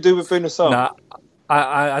 What do you do with Bouna Sarr? Nah,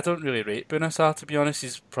 I don't really rate Bouna Sarr, to be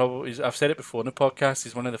honest. I've said it before in the podcast.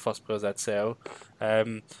 He's one of the first players I'd sell,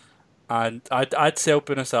 and I'd sell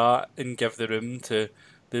Bouna Sarr and give the room to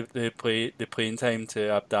the playing time to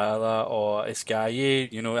Abdallah or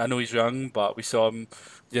Escaye. I know he's young, but we saw him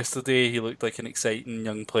yesterday. He looked like an exciting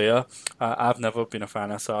young player. I've never been a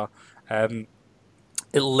fan of Sarr.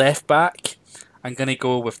 At left back, I'm going to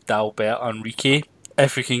go with Dalbert Enrique.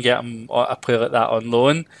 If we can get him a player like that on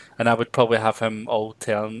loan, and I would probably have him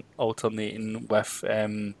alternating with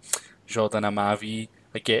Jordan Amavi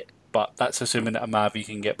again. But that's assuming that Amavi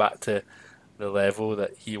can get back to the level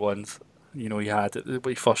that he once he had what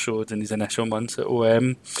he first showed in his initial months at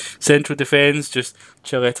OM. Central defence, just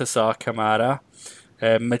Chileta, Sarr, Kamara.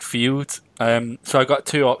 Midfield, so I got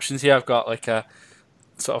two options here. I've got a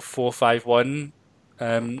sort of 4-5-1,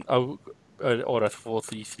 or a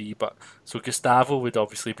 4-3-3. But so Gustavo would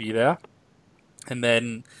obviously be there, and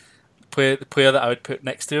then the player that I would put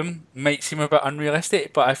next to him might seem a bit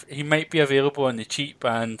unrealistic, but he might be available on the cheap,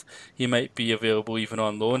 and he might be available even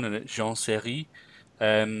on loan. And it's Jean Serry.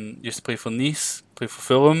 Used to play for Nice, play for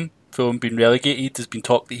Fulham. Fulham being relegated. There's been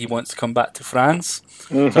talk that he wants to come back to France.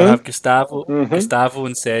 Mm-hmm. So I have Gustavo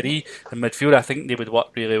and Serry in midfield. I think they would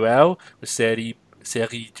work really well with Serry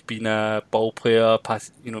being a ball player,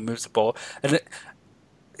 moves the ball, and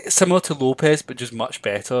it's similar to Lopez, but just much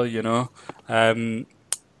better.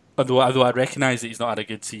 Although I recognise that he's not had a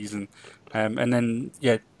good season. And then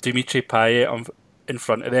Dimitri Payet in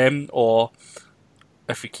front of them, or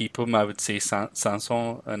if we keep him, I would say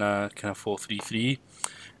Sanson in a kind of 4-3-3.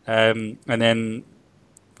 And then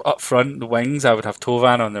up front, the wings, I would have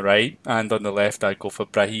Tovan on the right, and on the left, I'd go for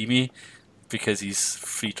Brahimi because he's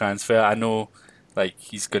free transfer. I know,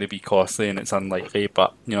 he's going to be costly and it's unlikely,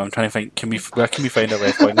 but I'm trying to think, where can we find a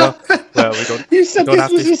left winger? Well, we don't. You said don't this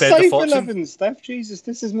have was to a spend safe a fortune. 11, Steph. Jesus,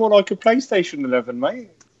 this is more like a PlayStation 11, mate.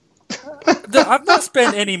 I've not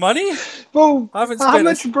spent any money. Well, I haven't how spent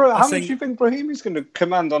much do you think Brahimi's going to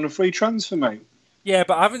command on a free transfer, mate? Yeah,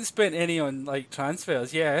 but I haven't spent any on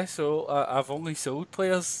transfers. Yeah, so I've only sold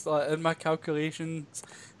players in my calculations.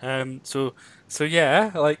 So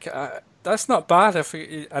yeah, that's not bad.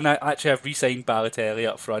 And I actually have re-signed Balotelli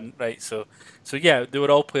up front, right? So yeah, they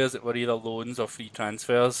were all players that were either loans or free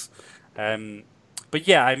transfers. But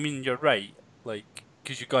yeah, I mean, you're right.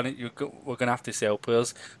 Because we're gonna have to sell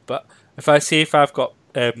players. But if I've got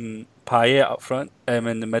Payet up front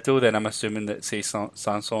in the middle, then I'm assuming that say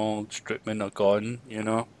Sanson, Strootman are gone.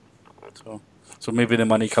 So maybe the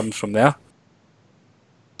money comes from there.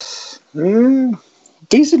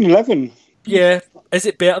 Decent 11. Yeah, is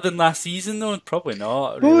it better than last season though? Probably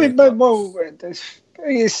not. Really, well,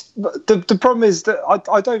 the problem is that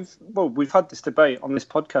I don't. Well, we've had this debate on this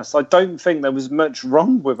podcast. I don't think there was much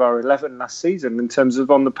wrong with our 11 last season in terms of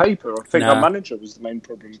on the paper. I think our manager was the main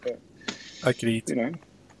problem. But agreed.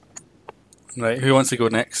 Right, who wants to go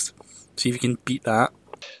next? See if you can beat that.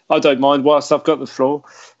 I don't mind. Whilst I've got the floor,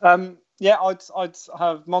 I'd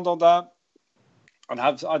have Mandanda.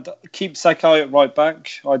 I'd keep Sakai at right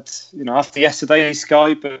back. After yesterday's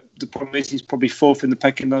Sky, but the problem is he's probably fourth in the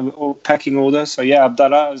pecking order. So yeah,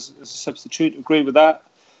 Abdallah as a substitute. Agree with that.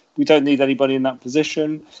 We don't need anybody in that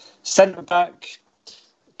position. Centre back,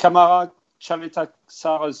 Kamara, Chalita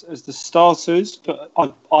Sarr as the starters. But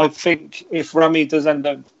I think if Rami does end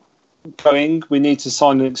up going, we need to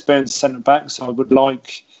sign an experienced centre back. So I would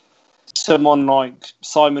like someone like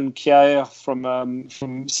Simon Kjaer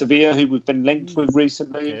from Sevilla, who we've been linked with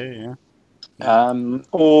recently. Okay, yeah.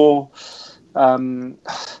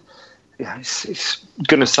 It's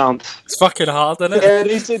going to sound... It's fucking hard, isn't it? Yeah,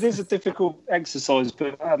 it is a difficult exercise,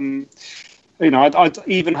 but I'd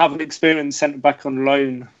even have an experienced centre back on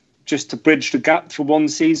loan just to bridge the gap for one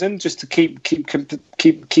season, just to keep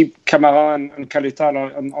Kamara and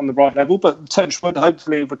Calitano on the right level. But touch wood,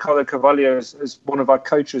 hopefully Ricardo Carvalho, as one of our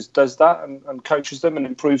coaches, does that and coaches them and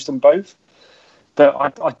improves them both. But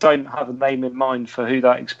I don't have a name in mind for who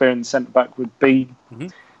that experienced centre back would be. Mm-hmm.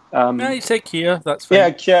 You say Kia, that's fine. Yeah,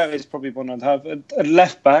 Kia is probably one I'd have. A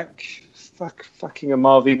left back, fucking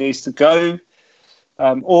Amavi needs to go,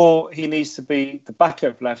 or he needs to be the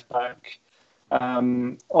backup left back.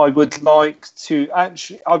 I would like to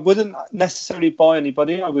I wouldn't necessarily buy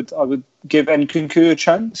anybody. I would give Nkunku a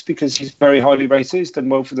chance because he's very highly rated. He's done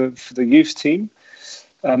well for the youth team.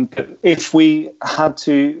 But if we had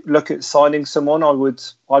to look at signing someone, I would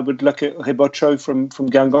look at Ribocho from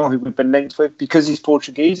Guingamp, who we've been linked with, because he's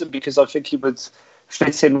Portuguese and because I think he would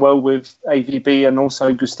fit in well with AVB and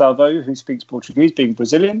also Gustavo, who speaks Portuguese, being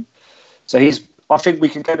Brazilian. So I think we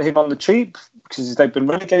can get him on the cheap because they've been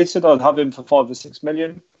relegated. I'd have him for 5 or 6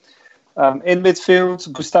 million. In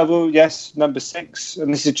midfield, Gustavo, yes, number 6.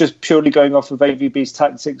 And this is just purely going off of AVB's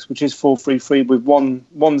tactics, which is 4-3-3 with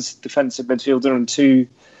one's defensive midfielder and 2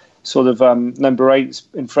 sort of number 8s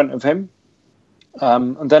in front of him.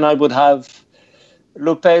 And then I would have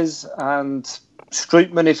Lopez and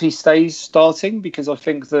Strootman if he stays starting, because I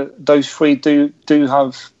think that those 3 do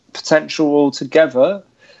have potential altogether.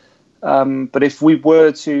 But if we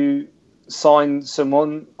were to sign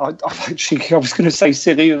someone, I was going to say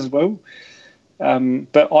Siri as well.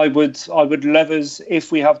 But I would levers,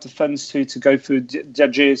 if we have the funds to go for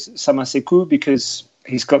Djadje Samasekou, because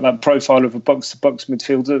he's got that profile of a box-to-box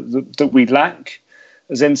midfielder that we lack,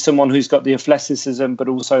 as in someone who's got the athleticism but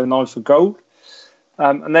also an eye for goal.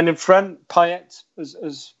 And then in front, Payet,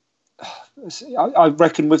 I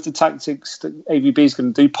reckon with the tactics that AVB is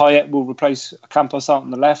going to do, Payet will replace Campos out on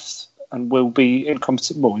the left and will be in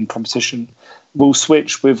competition. We'll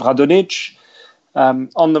switch with Radonic.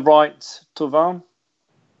 On the right, Thauvin.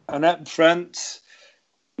 And up front,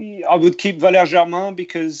 I would keep Valère Germain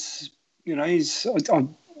because, I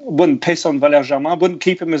wouldn't piss on Valère Germain. I wouldn't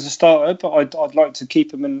keep him as a starter, but I'd like to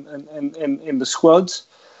keep him in the squad.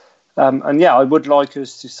 I would like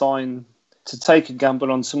us to take a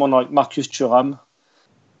gamble on someone like Marcus Thuram,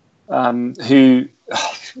 who,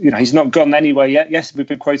 he's not gone anywhere yet. Yes, we've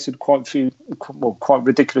been quoted quite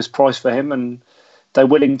ridiculous price for him, and they're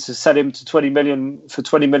willing to sell him to 20 million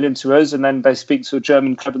to us, and then they speak to a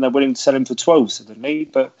German club and they're willing to sell him for 12 suddenly.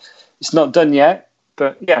 But it's not done yet.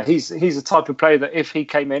 But yeah, he's a type of player that if he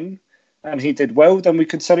came in and he did well, then we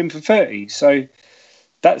could sell him for 30. So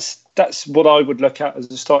that's what I would look at as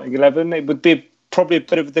a starting 11. It would be probably a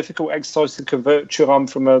bit of a difficult exercise to convert Thuram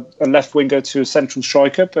from a left winger to a central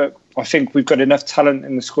striker, but I think we've got enough talent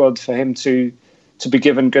in the squad for him to be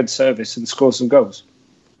given good service and score some goals.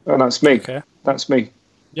 And that's me. Okay. That's me.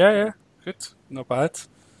 Yeah, good. Not bad.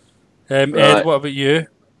 Right. Ed, what about you?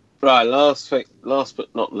 Right, last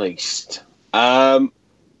but not least.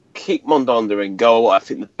 Keep Mondonda in goal. I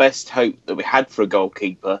think the best hope that we had for a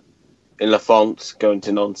goalkeeper in Lafont going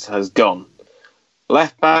to Nantes has gone.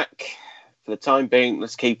 Left back, for the time being,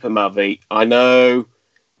 let's keep Amavi. I know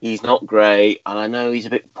he's not great, and I know he's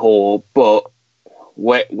a bit poor, but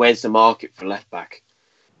where's the market for left back?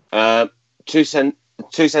 Two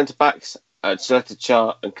centre backs,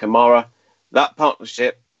 Zlatichar and Kamara. That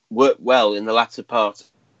partnership worked well in the latter part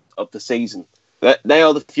of the season. They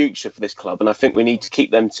are the future for this club, and I think we need to keep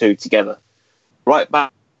them 2 together. Right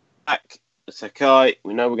back, Sakai.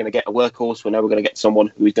 We know we're going to get a workhorse. We know we're going to get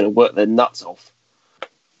someone who's going to work their nuts off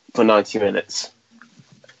for 90 minutes.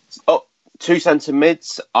 2 centre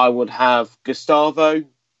mids, I would have Gustavo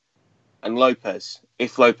and Lopez.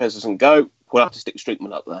 If Lopez doesn't go, we'll have to stick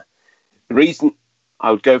Strootman up there. The reason I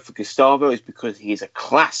would go for Gustavo is because he's a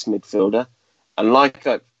class midfielder, and like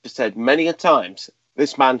I've said many a times,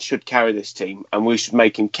 this man should carry this team, and we should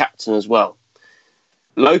make him captain as well.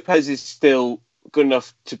 Lopez is still good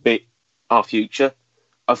enough to be our future.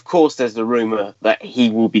 Of course, there's the rumour that he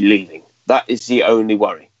will be leaving. That is the only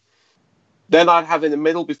worry. Then I'd have in the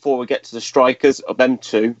middle, before we get to the strikers, of them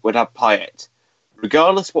two, we'd have Payet.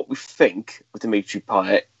 Regardless of what we think of Dimitri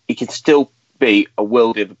Payet, he can still be a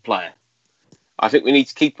world of a player. I think we need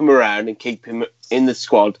to keep him around and keep him in the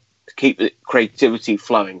squad to keep the creativity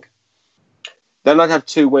flowing. Then I'd have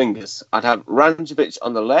two wingers. I'd have Rankovic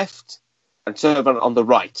on the left and Servan on the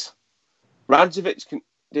right. Rankovic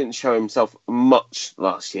didn't show himself much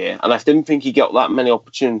last year, and I didn't think he got that many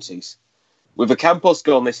opportunities. With Ocampos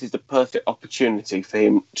gone, this is the perfect opportunity for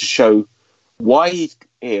him to show why he's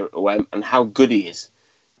here at OM and how good he is.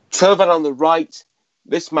 Servan on the right,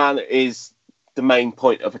 this man is the main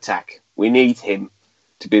point of attack. We need him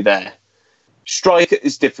to be there. Striker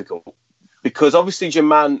is difficult because obviously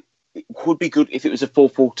Germain would be good if it was a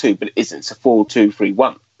 4-4-2, but it isn't. It's a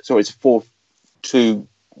 4-2-3-1. So it's a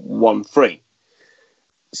 4-2-1-3.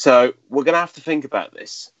 So we're going to have to think about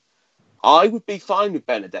this. I would be fine with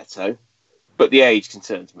Benedetto, but the age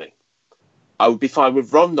concerns me. I would be fine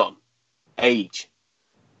with Rondon. Age.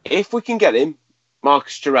 If we can get him,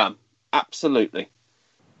 Marcus Thuram, absolutely.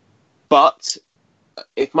 But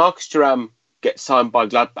if Marcus Thuram gets signed by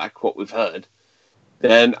Gladbach, what we've heard,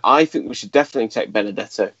 then I think we should definitely take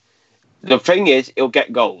Benedetto. The thing is, he'll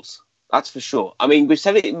get goals. That's for sure. I mean, we've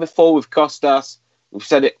said it before with Costas. We've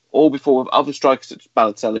said it all before with other strikers such as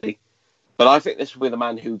Balotelli. But I think this will be the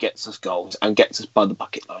man who gets us goals and gets us by the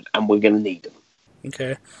bucket load, and we're going to need him.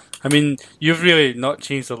 Okay. I mean, you've really not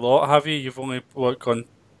changed a lot, have you? You've only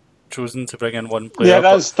chosen to bring in one player. Yeah,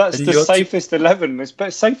 that's the safest 11.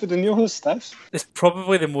 It's safer than yours, Steph. It's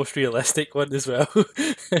probably the most realistic one as well.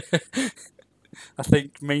 I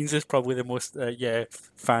think mine's is probably the most,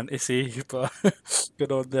 fantasy, but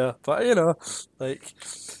good on there. But,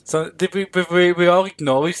 so we all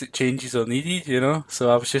acknowledge that changes are needed, so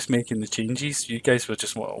I was just making the changes. You guys were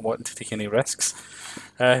just wanting to take any risks.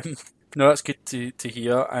 No, that's good to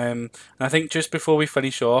hear. And I think just before we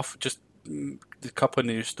finish off, just a couple of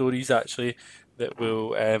news stories actually that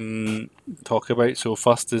we'll talk about. So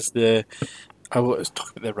first is I want to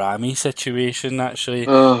talk about the Rami situation actually.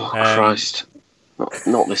 Oh Christ!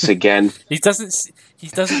 Not this again. He doesn't.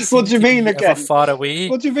 What do you mean again? Far away.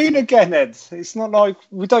 What do you mean again, Ed? It's not like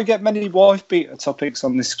we don't get many wife beater topics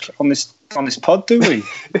on this pod, do we?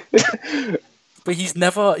 But he's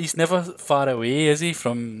never far away, is he,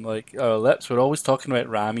 from our lips? We're always talking about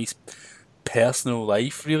Rami's personal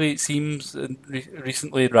life, really, it seems,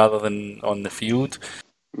 recently, rather than on the field.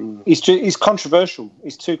 He's controversial.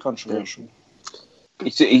 He's too controversial.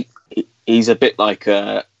 He's a bit like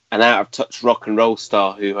an out-of-touch rock and roll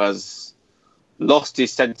star who has lost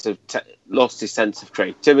his sense of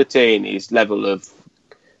creativity and his level of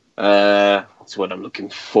what's the word I'm looking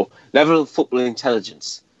for? Level of football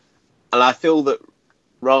intelligence. And I feel that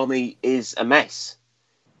Rami is a mess.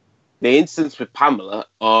 The incidents with Pamela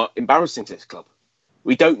are embarrassing to this club.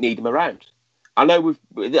 We don't need him around. I know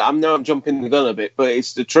I'm jumping the gun a bit, but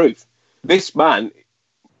it's the truth. This man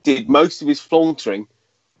did most of his flaunting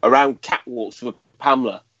around catwalks with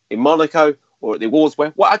Pamela in Monaco or at the awards.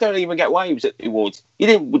 I don't even get why he was at the awards. He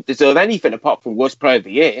didn't deserve anything apart from worst player of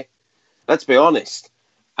the year. Let's be honest.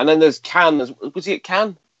 And then there's Cannes. Was he at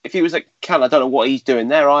Cannes? If he was at Cannes, I don't know what he's doing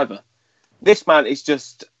there either. This man is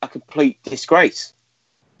just a complete disgrace.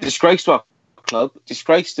 Disgrace to our club,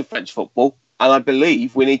 disgrace to French football, and I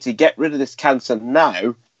believe we need to get rid of this cancer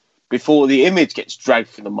now before the image gets dragged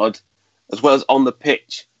through the mud, as well as on the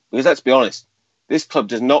pitch. Because let's be honest, this club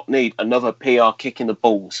does not need another PR kick in the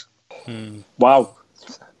balls. Wow.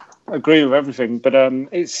 I agree with everything, but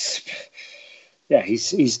he's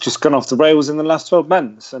just gone off the rails in the last 12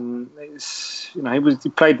 months, and he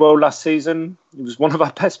played well last season. He was one of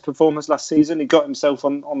our best performers last season. He got himself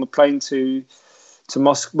on the plane to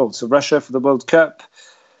Moscow, to Russia for the World Cup.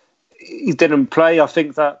 He didn't play. I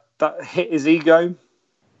think that hit his ego.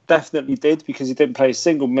 Definitely did, because he didn't play a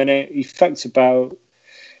single minute. He fucked about.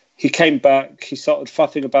 He came back. He started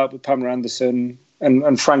fuffing about with Pamela Anderson.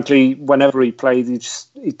 And frankly, whenever he played,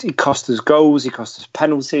 he cost us goals. He cost us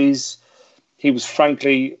penalties. He was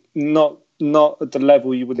frankly not at the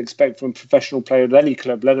level you would expect from a professional player at any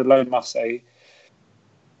club, let alone Marseille.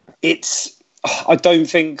 I don't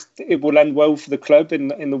think it will end well for the club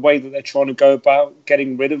in the way that they're trying to go about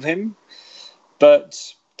getting rid of him.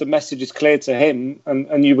 But the message is clear to him,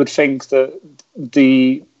 and you would think that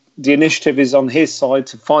the initiative is on his side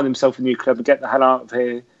to find himself a new club and get the hell out of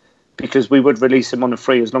here, because we would release him on a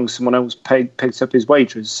free as long as someone else picks up his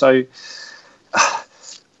wages. So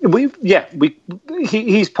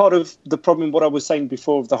he's part of the problem, what I was saying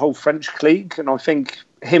before, of the whole French clique. And I think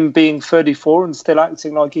him being 34 and still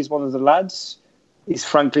acting like he's one of the lads is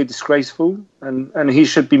frankly disgraceful. And he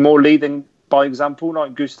should be more leading by example,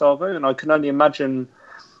 like Gustavo, and I can only imagine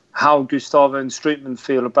how Gustavo and Streetman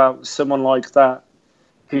feel about someone like that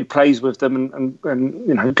who plays with them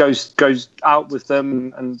and goes out with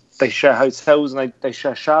them, and they share hotels and they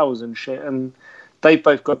share showers and shit. And they've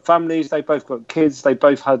both got families, they've both got kids, they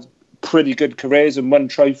both had pretty good careers and won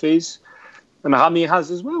trophies. And Hami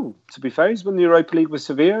has as well, to be fair. He's won the Europa League with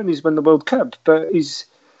Sevilla and he's won the World Cup. But he's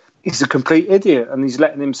a complete idiot and he's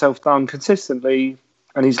letting himself down consistently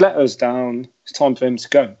and he's let us down. It's time for him to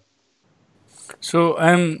go. So,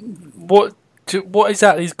 what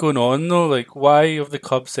exactly is going on though? Like, why have the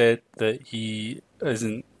club said that he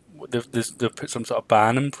isn't? They've put some sort of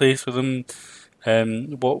ban in place with him.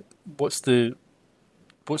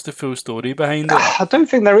 What's the full story behind it? I don't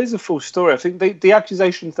think there is a full story. I think the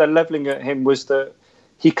accusations they're levelling at him was that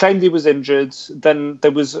he claimed he was injured. Then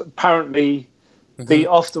there was apparently the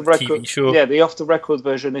off the record, the off the record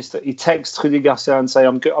version is that he texts Rudy Garcia and say,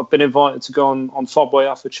 I've been invited to go on Fort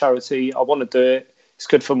Boyard for charity. I want to do it. It's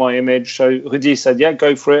good for my image. So Rudy said, yeah,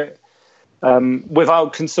 go for it.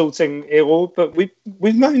 Without consulting Hero, but we've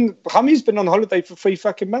known Hami's been on holiday for 3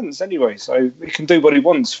 fucking months anyway, so he can do what he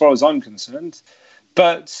wants as far as I'm concerned.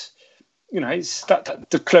 But it's that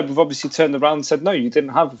the club have obviously turned around and said no, you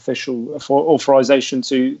didn't have official authorization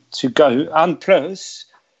to go, and plus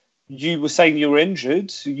you were saying you were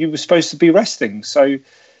injured, you were supposed to be resting. So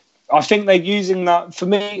I think they're using that. For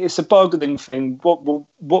me, it's a bargaining thing. What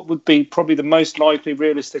would be probably the most likely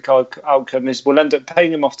realistic outcome is we'll end up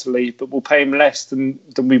paying him off to leave, but we'll pay him less than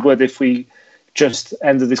we would if we just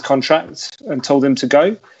ended this contract and told him to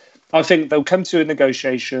go. I think they'll come to a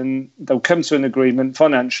negotiation, they'll come to an agreement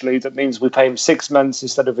financially that means we pay him 6 months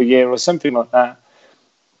instead of a year or something like that.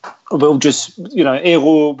 We'll just,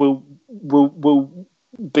 Hero will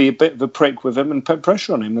be a bit of a prick with him and put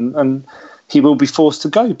pressure on him and he will be forced to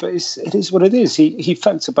go, but it is what it is. He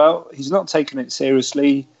fucked about. He's not taking it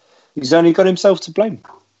seriously. He's only got himself to blame.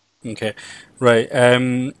 Okay, right.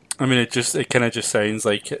 It kind of just sounds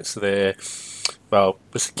like it's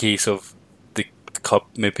it's a case of the club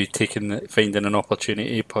maybe finding an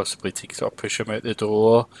opportunity, possibly to sort of push him out the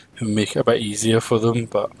door and make it a bit easier for them.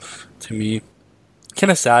 But to me,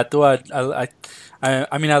 kind of sad though.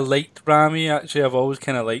 I liked Rami, actually. I've always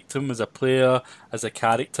kind of liked him as a player, as a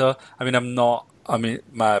character. My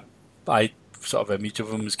sort of image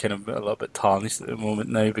of him is kind of a little bit tarnished at the moment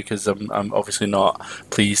now because I'm obviously not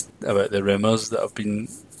pleased about the rumours that have been,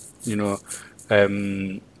 that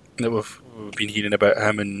we've been hearing about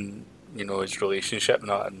him and, his relationship and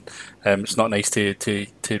that. And it's not nice to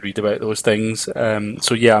read about those things. I'm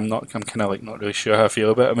kind of not really sure how I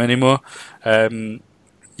feel about him anymore.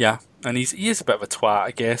 Yeah. And he is a bit of a twat, I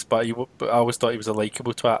guess, but I always thought he was a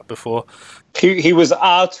likeable twat before. He was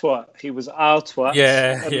our twat.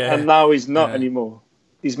 Yeah, and now he's not anymore.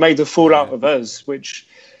 He's made a fool out of us, which...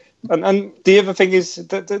 And the other thing is,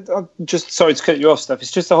 that I'm just sorry to cut you off, Steph, it's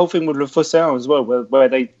just the whole thing with Lefussin as well, where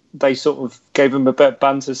they sort of gave him a bit of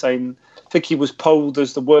banter saying, I think he was polled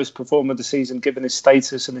as the worst performer of the season given his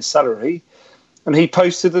status and his salary. And he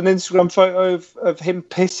posted an Instagram photo of him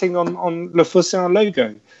pissing on Lefussin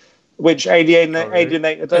logo, which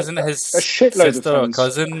alienated Isn't his a shitload sister of or fans.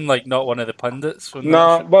 cousin not one of the pundits?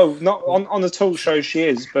 No, well, not on the talk show she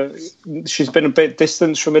is, but she's been a bit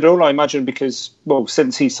distanced from it all, I imagine, because,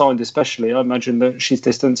 since he signed especially, I imagine that she's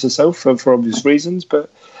distanced herself for obvious reasons, but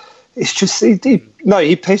it's just,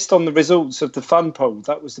 he pissed on the results of the fan poll.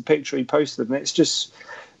 That was the picture he posted, and it's just...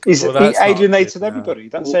 he alienated everybody.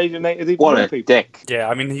 That's alienated even more people. Dick.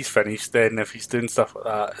 Yeah, he's finished then. If he's doing stuff like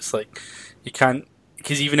that, it's like, you can't...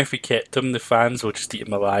 Because even if we kept him, the fans will just eat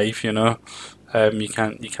him alive, You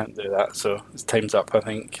can't do that. So it's time's up, I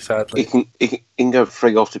think, sadly. He can go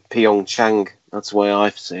frig off to Pyeongchang. That's the way I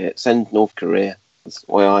see it. Send North Korea. That's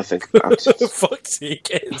the way I think about it. For fuck's sake,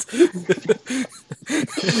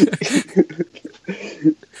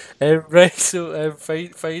 right, so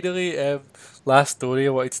finally, last story I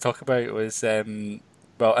wanted to talk about was... and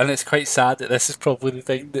it's quite sad that this is probably the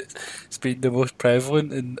thing that's been the most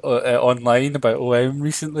prevalent in online about OM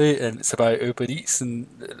recently, and it's about Uber Eats and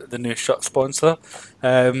the new shirt sponsor,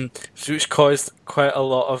 which caused quite a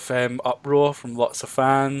lot of uproar from lots of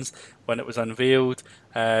fans when it was unveiled,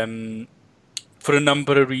 for a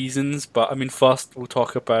number of reasons. But first we'll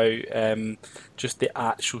talk about just the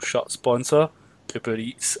actual shirt sponsor, Uber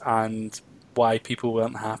Eats, and why people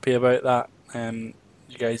weren't happy about that.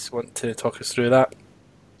 You guys want to talk us through that?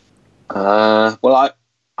 I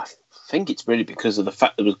think it's really because of the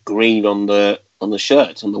fact that it was green on the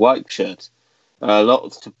shirt, on the white shirt. A lot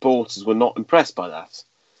of supporters were not impressed by that.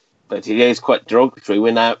 But it is quite derogatory.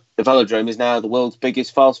 The Velodrome is now the world's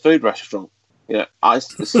biggest fast food restaurant. I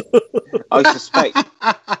suspect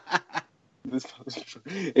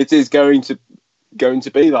it is going to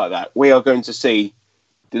be like that. We are going to see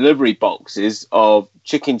delivery boxes of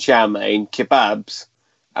chicken chow mein, kebabs,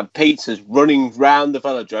 and pizzas running round the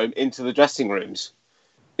velodrome into the dressing rooms.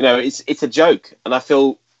 It's a joke, and I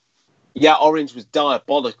feel, Orange was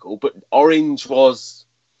diabolical, but Orange was,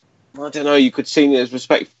 I don't know, you could see it as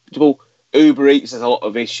respectable. Uber Eats has a lot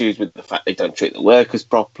of issues with the fact they don't treat the workers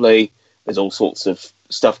properly. There's all sorts of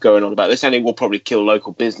stuff going on about this, and it will probably kill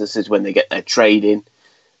local businesses when they get their trade in.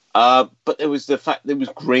 But there was the fact that it was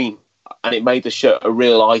green, and it made the shirt a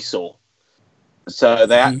real eyesore. So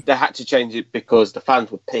they had to change it because the fans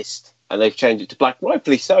were pissed, and they've changed it to black,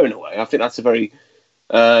 rightfully so in a way. I think that's a very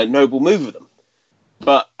noble move of them.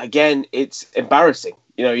 But again, it's embarrassing.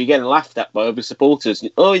 You're getting laughed at by other supporters.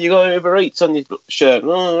 Oh, you got Uber Eats on your shirt.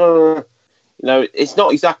 It's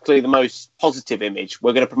not exactly the most positive image.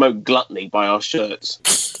 We're going to promote gluttony by our shirts.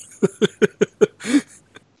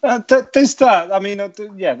 There's that. I mean,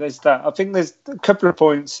 there's that. I think there's a couple of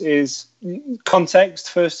points. Is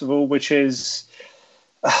context, first of all, which is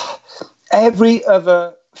every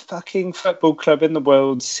other fucking football club in the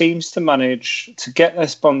world seems to manage to get their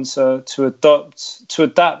sponsor to adapt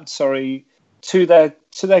to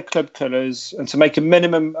their club colours and to make a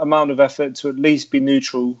minimum amount of effort to at least be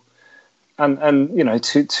neutral. And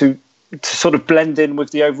to sort of blend in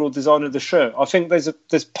with the overall design of the shirt. I think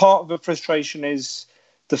there's part of the frustration is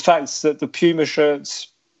the fact that the Puma shirts,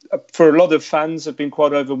 for a lot of fans, have been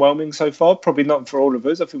quite overwhelming so far. Probably not for all of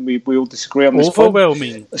us. I think we all disagree on this point.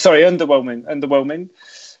 Overwhelming. Sorry, underwhelming.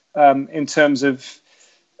 In terms of,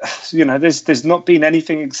 there's not been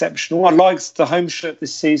anything exceptional. I liked the home shirt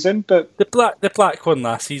this season, but the black one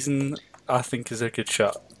last season, I think, is a good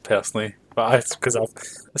shirt personally. But it's because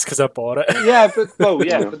I bought it.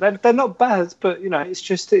 But they're not bad. But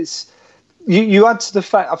it's you add to the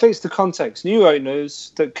fact. I think it's the context. New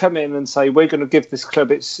owners that come in and say we're going to give this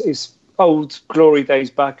club its old glory days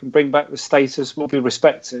back and bring back the status, will be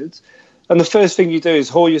respected. And the first thing you do is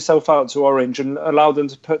haul yourself out to Orange and allow them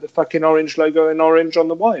to put the fucking Orange logo in orange on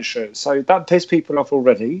the white shirt. So that pissed people off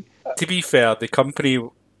already. To be fair, the company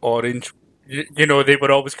Orange. They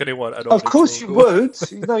were always going to want an orange Of course logo.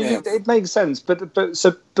 You would. It makes sense. But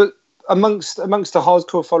amongst the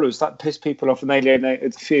hardcore followers, that pissed people off and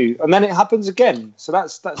alienated a few. And then it happens again. So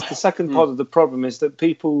that's the second part of the problem is that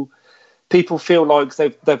people feel like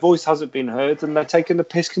their voice hasn't been heard and they're taking the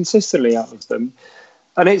piss consistently out of them.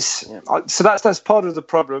 And so that's part of the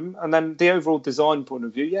problem. And then the overall design point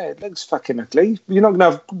of view, it looks fucking ugly. You're not going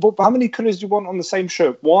to have... How many colours do you want on the same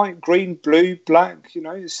shirt? White, green, blue, black,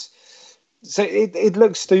 So it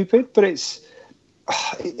looks stupid, but it's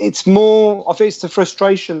more. I think it's the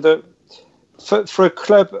frustration that for a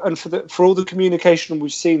club and for all the communication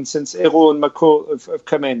we've seen since Hero and McCourt have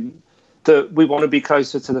come in, that we want to be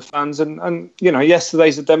closer to the fans. And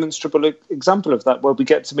yesterday's a demonstrable example of that, where we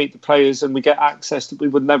get to meet the players and we get access that we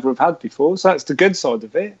would never have had before. So that's the good side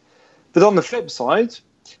of it. But on the flip side,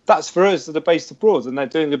 that's for us that are based abroad, and they're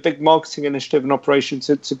doing a big marketing initiative and operation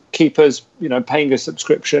to keep us, paying a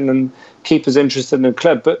subscription and keep us interested in the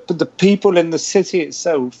club. But the people in the city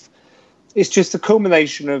itself, it's just a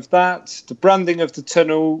culmination of that, the branding of the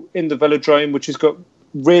tunnel in the velodrome, which has got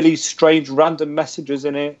really strange random messages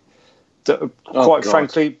in it that have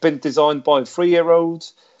frankly been designed by a 3-year-old.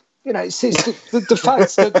 It's the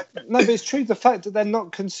fact that but it's true. The fact that they're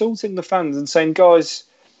not consulting the fans and saying, guys,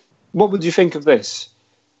 what would you think of this?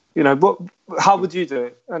 How would you do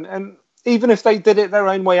it? And even if they did it their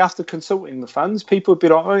own way after consulting the fans, people would be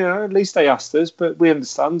like, at least they asked us, but we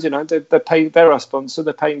understand, they're our sponsor,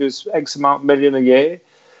 they're paying us X amount million a year.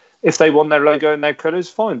 If they want their logo and their colours,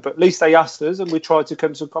 fine. But at least they asked us and we tried to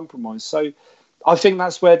come to a compromise. So I think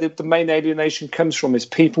that's where the main alienation comes from, is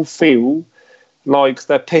people feel like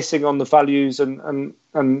they're pissing on the values and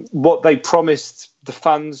what they promised the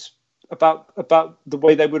fans about the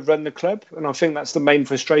way they would run the club. And I think that's the main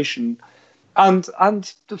frustration. And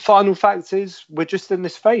the final fact is we're just in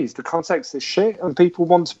this phase. The context is shit and people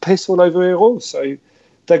want to piss all over it all. So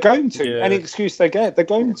they're going to. Yeah. Any excuse they get, they're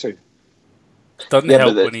going to. Doesn't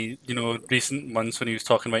help when he, recent months when he was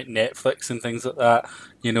talking about Netflix and things like that.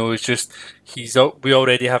 It's just we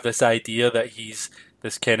already have this idea that he's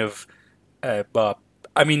this kind of,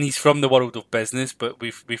 he's from the world of business, but we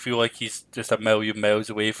feel like he's just a million miles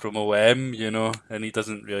away from OM, and he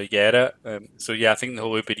doesn't really get it. I think the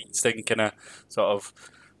whole Uber Eats thing kind of sort of,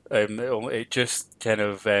 it just kind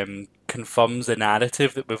of confirms the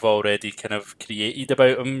narrative that we've already kind of created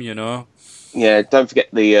about him, Yeah, don't forget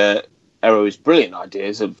the Arrow's brilliant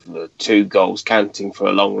ideas of the 2 goals counting for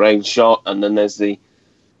a long range shot, and then there's the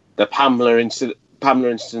the Pamela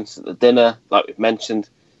instance at the dinner, like we've mentioned,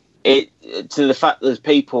 it to the fact that there's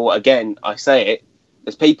people, again, I say it,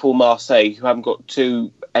 there's people in Marseille who haven't got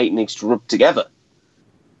 2 8 to rub together.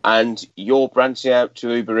 And you're branching out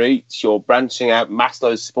to Uber Eats, you're branching out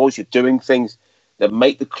Maslow's supports, you're doing things that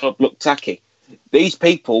make the club look tacky. These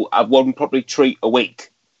people have one probably treat a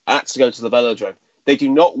week. That's to go to the velodrome. They do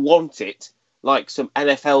not want it like some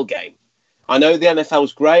NFL game. I know the NFL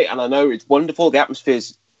is great, and I know it's wonderful, the atmosphere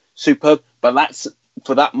is superb, but that's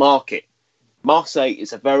for that market. Marseille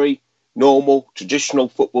is a very normal, traditional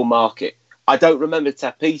football market. I don't remember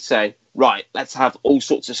Tapi saying, right, let's have all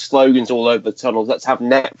sorts of slogans all over the tunnels. Let's have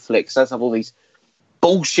Netflix. Let's have all these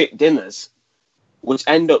bullshit dinners, which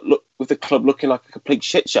end up with the club looking like a complete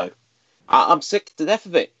shit show. I'm sick to death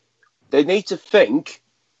of it. They need to think,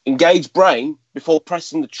 engage brain before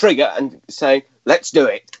pressing the trigger and saying, let's do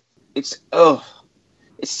it. It's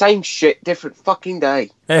same shit, different fucking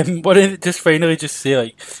day. Just finally just say,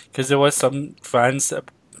 like, because there was some fans that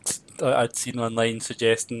I'd seen online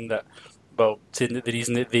suggesting that, well, saying that the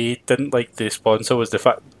reason that they didn't like the sponsor was the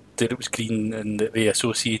fact that it was green and that they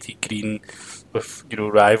associated green with, you know,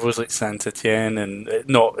 rivals like Saint Etienne and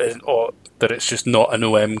or that it's just not an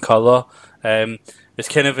OM colour. It's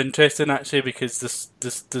kind of interesting actually because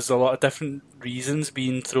there's a lot of different reasons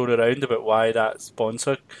being thrown around about why that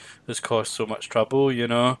sponsor has caused so much trouble, you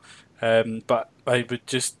know. But I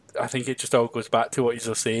think it just all goes back to what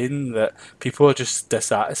you're saying, that people are just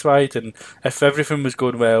dissatisfied, and if everything was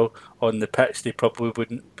going well on the pitch, they probably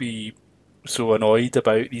wouldn't be so annoyed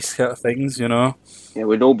about these kind of things, you know. Yeah,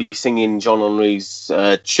 we'd all be singing John Henry's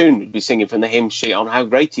tune. We'd be singing from the hymn sheet on how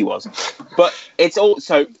great he was. But it's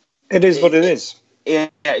also... It is what it is. Yeah,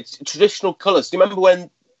 it's traditional colours. Do you remember when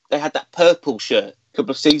they had that purple shirt a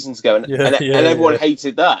couple of seasons ago and everyone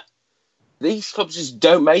hated that? These clubs just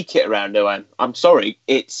don't make it around OM. I'm sorry.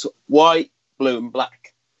 It's white, blue and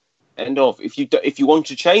black. End of. If you want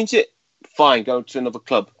to change it, fine, go to another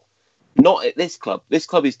club. Not at this club. This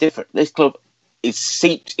club is different. This club is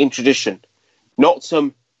steeped in tradition. Not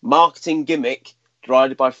some marketing gimmick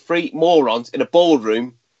derided by 3 morons in a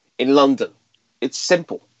ballroom in London. It's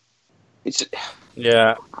simple.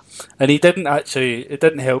 Yeah. And it didn't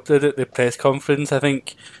help at the press conference, I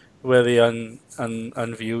think, where they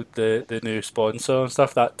unveiled the new sponsor and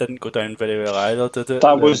stuff. That didn't go down very well either, did it?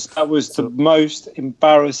 That was the most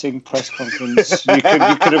embarrassing press conference you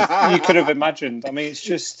could have imagined. I mean, it's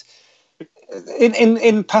just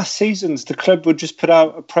in past seasons, the club would just put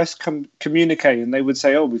out a press communique and they would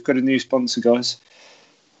say, "Oh, we've got a new sponsor, guys.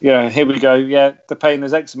 Yeah, here we go. Yeah, they're paying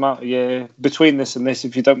us X amount a year between this and this.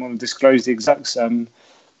 If you don't want to disclose the exact sum,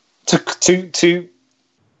 to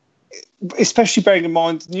especially bearing in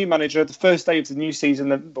mind the new manager, the first day of the new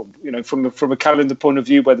season, you know, from a calendar point of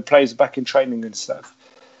view, where the players are back in training and stuff,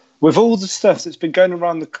 with all the stuff that's been going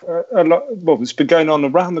around it's been going on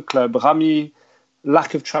around the club, Rami,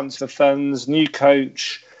 lack of transfer funds, new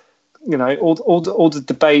coach, you know, all the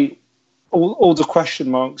debate, all the question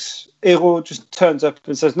marks. Iro just turns up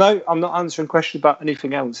and says, "No, I'm not answering questions about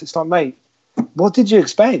anything else." It's like, mate, what did you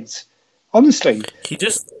expect? Honestly, he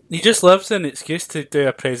just loves an excuse to do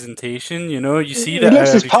a presentation. You know, you see he that. He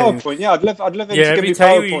loves his PowerPoint. Yeah, I'd love him to give me PowerPoint.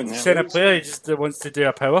 Every time he send a player, he just wants to do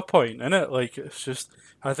a PowerPoint, innit? Like, it's just.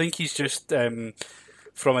 I think he's just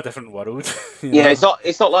from a different world. Yeah,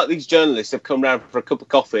 it's not like these journalists have come round for a cup of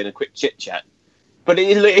coffee and a quick chit chat. But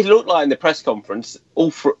it looked like in the press conference,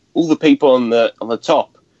 all the people on the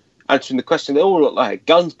top answering the question, they all looked like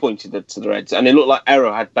guns pointed to their heads, and it looked like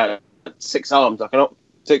Ero had about 6 arms like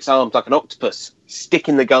an octopus,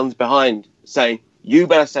 sticking the guns behind, saying, "You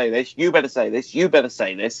better say this, you better say this, you better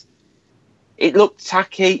say this." It looked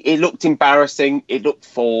tacky, it looked embarrassing, it looked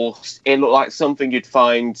forced, it looked like something you'd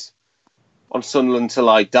find on Sunderland Till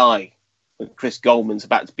I Die when Chris Goldman's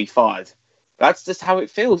about to be fired. That's just how it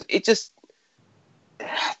feels.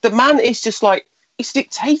 The man is just like, he's a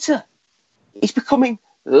dictator. He's becoming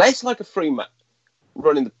less like a free man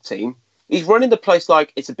running the team. He's running the place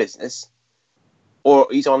like it's a business. Or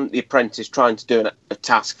he's on The Apprentice trying to do a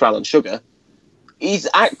task for Alan Sugar. He's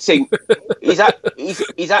acting he's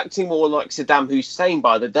acting more like Saddam Hussein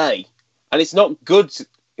by the day. And it's not good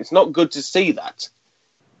to see that.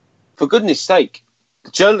 For goodness sake,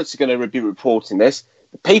 the journalists are going to be reporting this.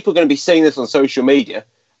 The people are going to be seeing this on social media,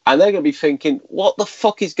 and they're going to be thinking, "What the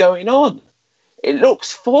fuck is going on?" It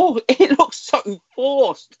looks so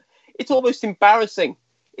forced. It's almost embarrassing.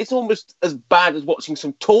 It's almost as bad as watching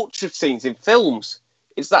some torture scenes in films.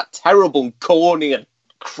 It's that terrible and corny and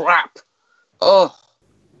crap. Oh,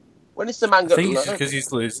 when is the man going to learn? Because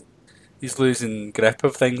he's losing. he's losing grip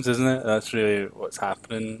of things, isn't it? That's really what's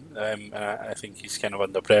happening. And I think he's kind of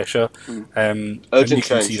under pressure. And you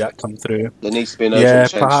can see that come through. There needs to be an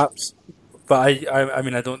urgent change. Perhaps. But I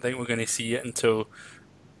mean, I don't think we're going to see it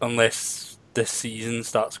unless this season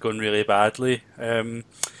starts going really badly.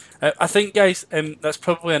 I think, guys, that's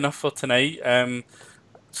probably enough for tonight.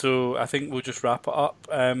 So I think we'll just wrap it up.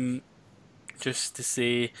 Just to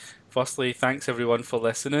say, firstly, thanks everyone for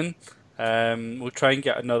listening. We'll try and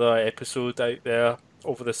get another episode out there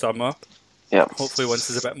over the summer. Yeah. Hopefully, once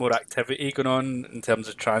there's a bit more activity going on in terms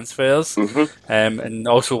of transfers, Mm-hmm. And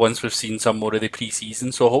also once we've seen some more of the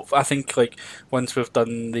pre-season. So I think once we've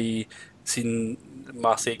seen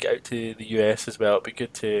Marseille get out to the US as well, it'd be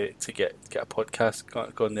good to get a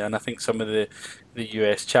podcast going there. And I think some of the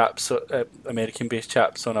US chaps, American-based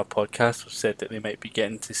chaps on our podcast, have said that they might be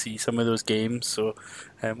getting to see some of those games. So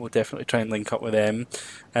we'll definitely try and link up with them.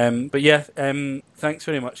 But yeah, thanks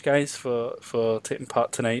very much, guys, for taking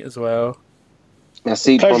part tonight as well.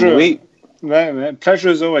 Merci. Pleasure. Pleasure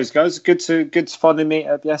as always, guys. Good to finally meet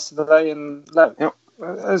up yesterday, and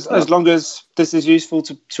as long as this is useful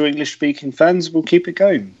to English speaking fans, we'll keep it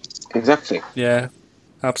going. Exactly. Yeah,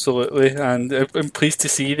 absolutely. And I'm pleased to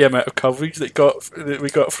see the amount of coverage that we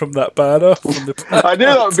got from that banner. I knew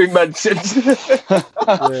that would be mentioned.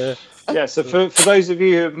 Yeah. So for those of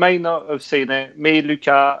you who may not have seen it, me,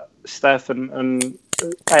 Luca, Steph, and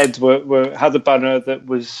Ed had a banner that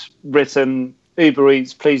was written, Uber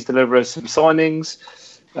Eats, please deliver us some signings.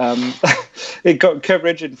 It got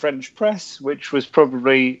coverage in French press, which was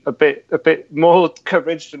probably a bit more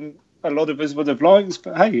coverage than a lot of us would have liked.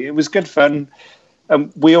 But hey, it was good fun.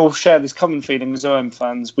 We all share this common feeling as OM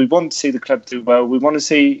fans. We want to see the club do well. We want to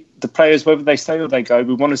see the players, whether they stay or they go,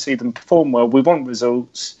 we want to see them perform well. We want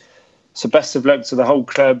results. So best of luck to the whole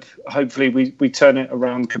club. Hopefully we turn it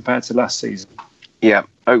around compared to last season. Yeah,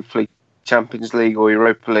 hopefully Champions League or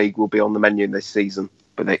Europa League will be on the menu this season.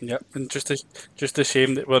 Yep, and just a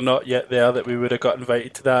shame that we're not yet there, that we would have got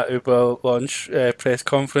invited to that Uber launch press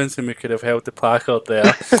conference and we could have held the placard there.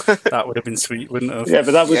 That would have been sweet, wouldn't it have? Yeah,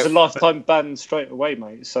 but that was the lifetime ban straight away,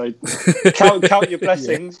 mate. So count your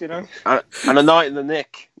blessings, you know. And a night in the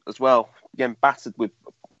Nick as well, getting battered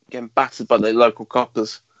by the local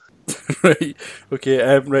coppers. Right.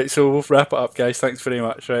 Okay. Right. So we'll wrap it up, guys. Thanks very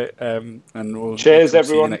much. Right. And we'll cheers, we'll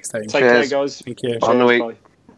everyone. See you next time. Take care, guys. Thank you. Bye.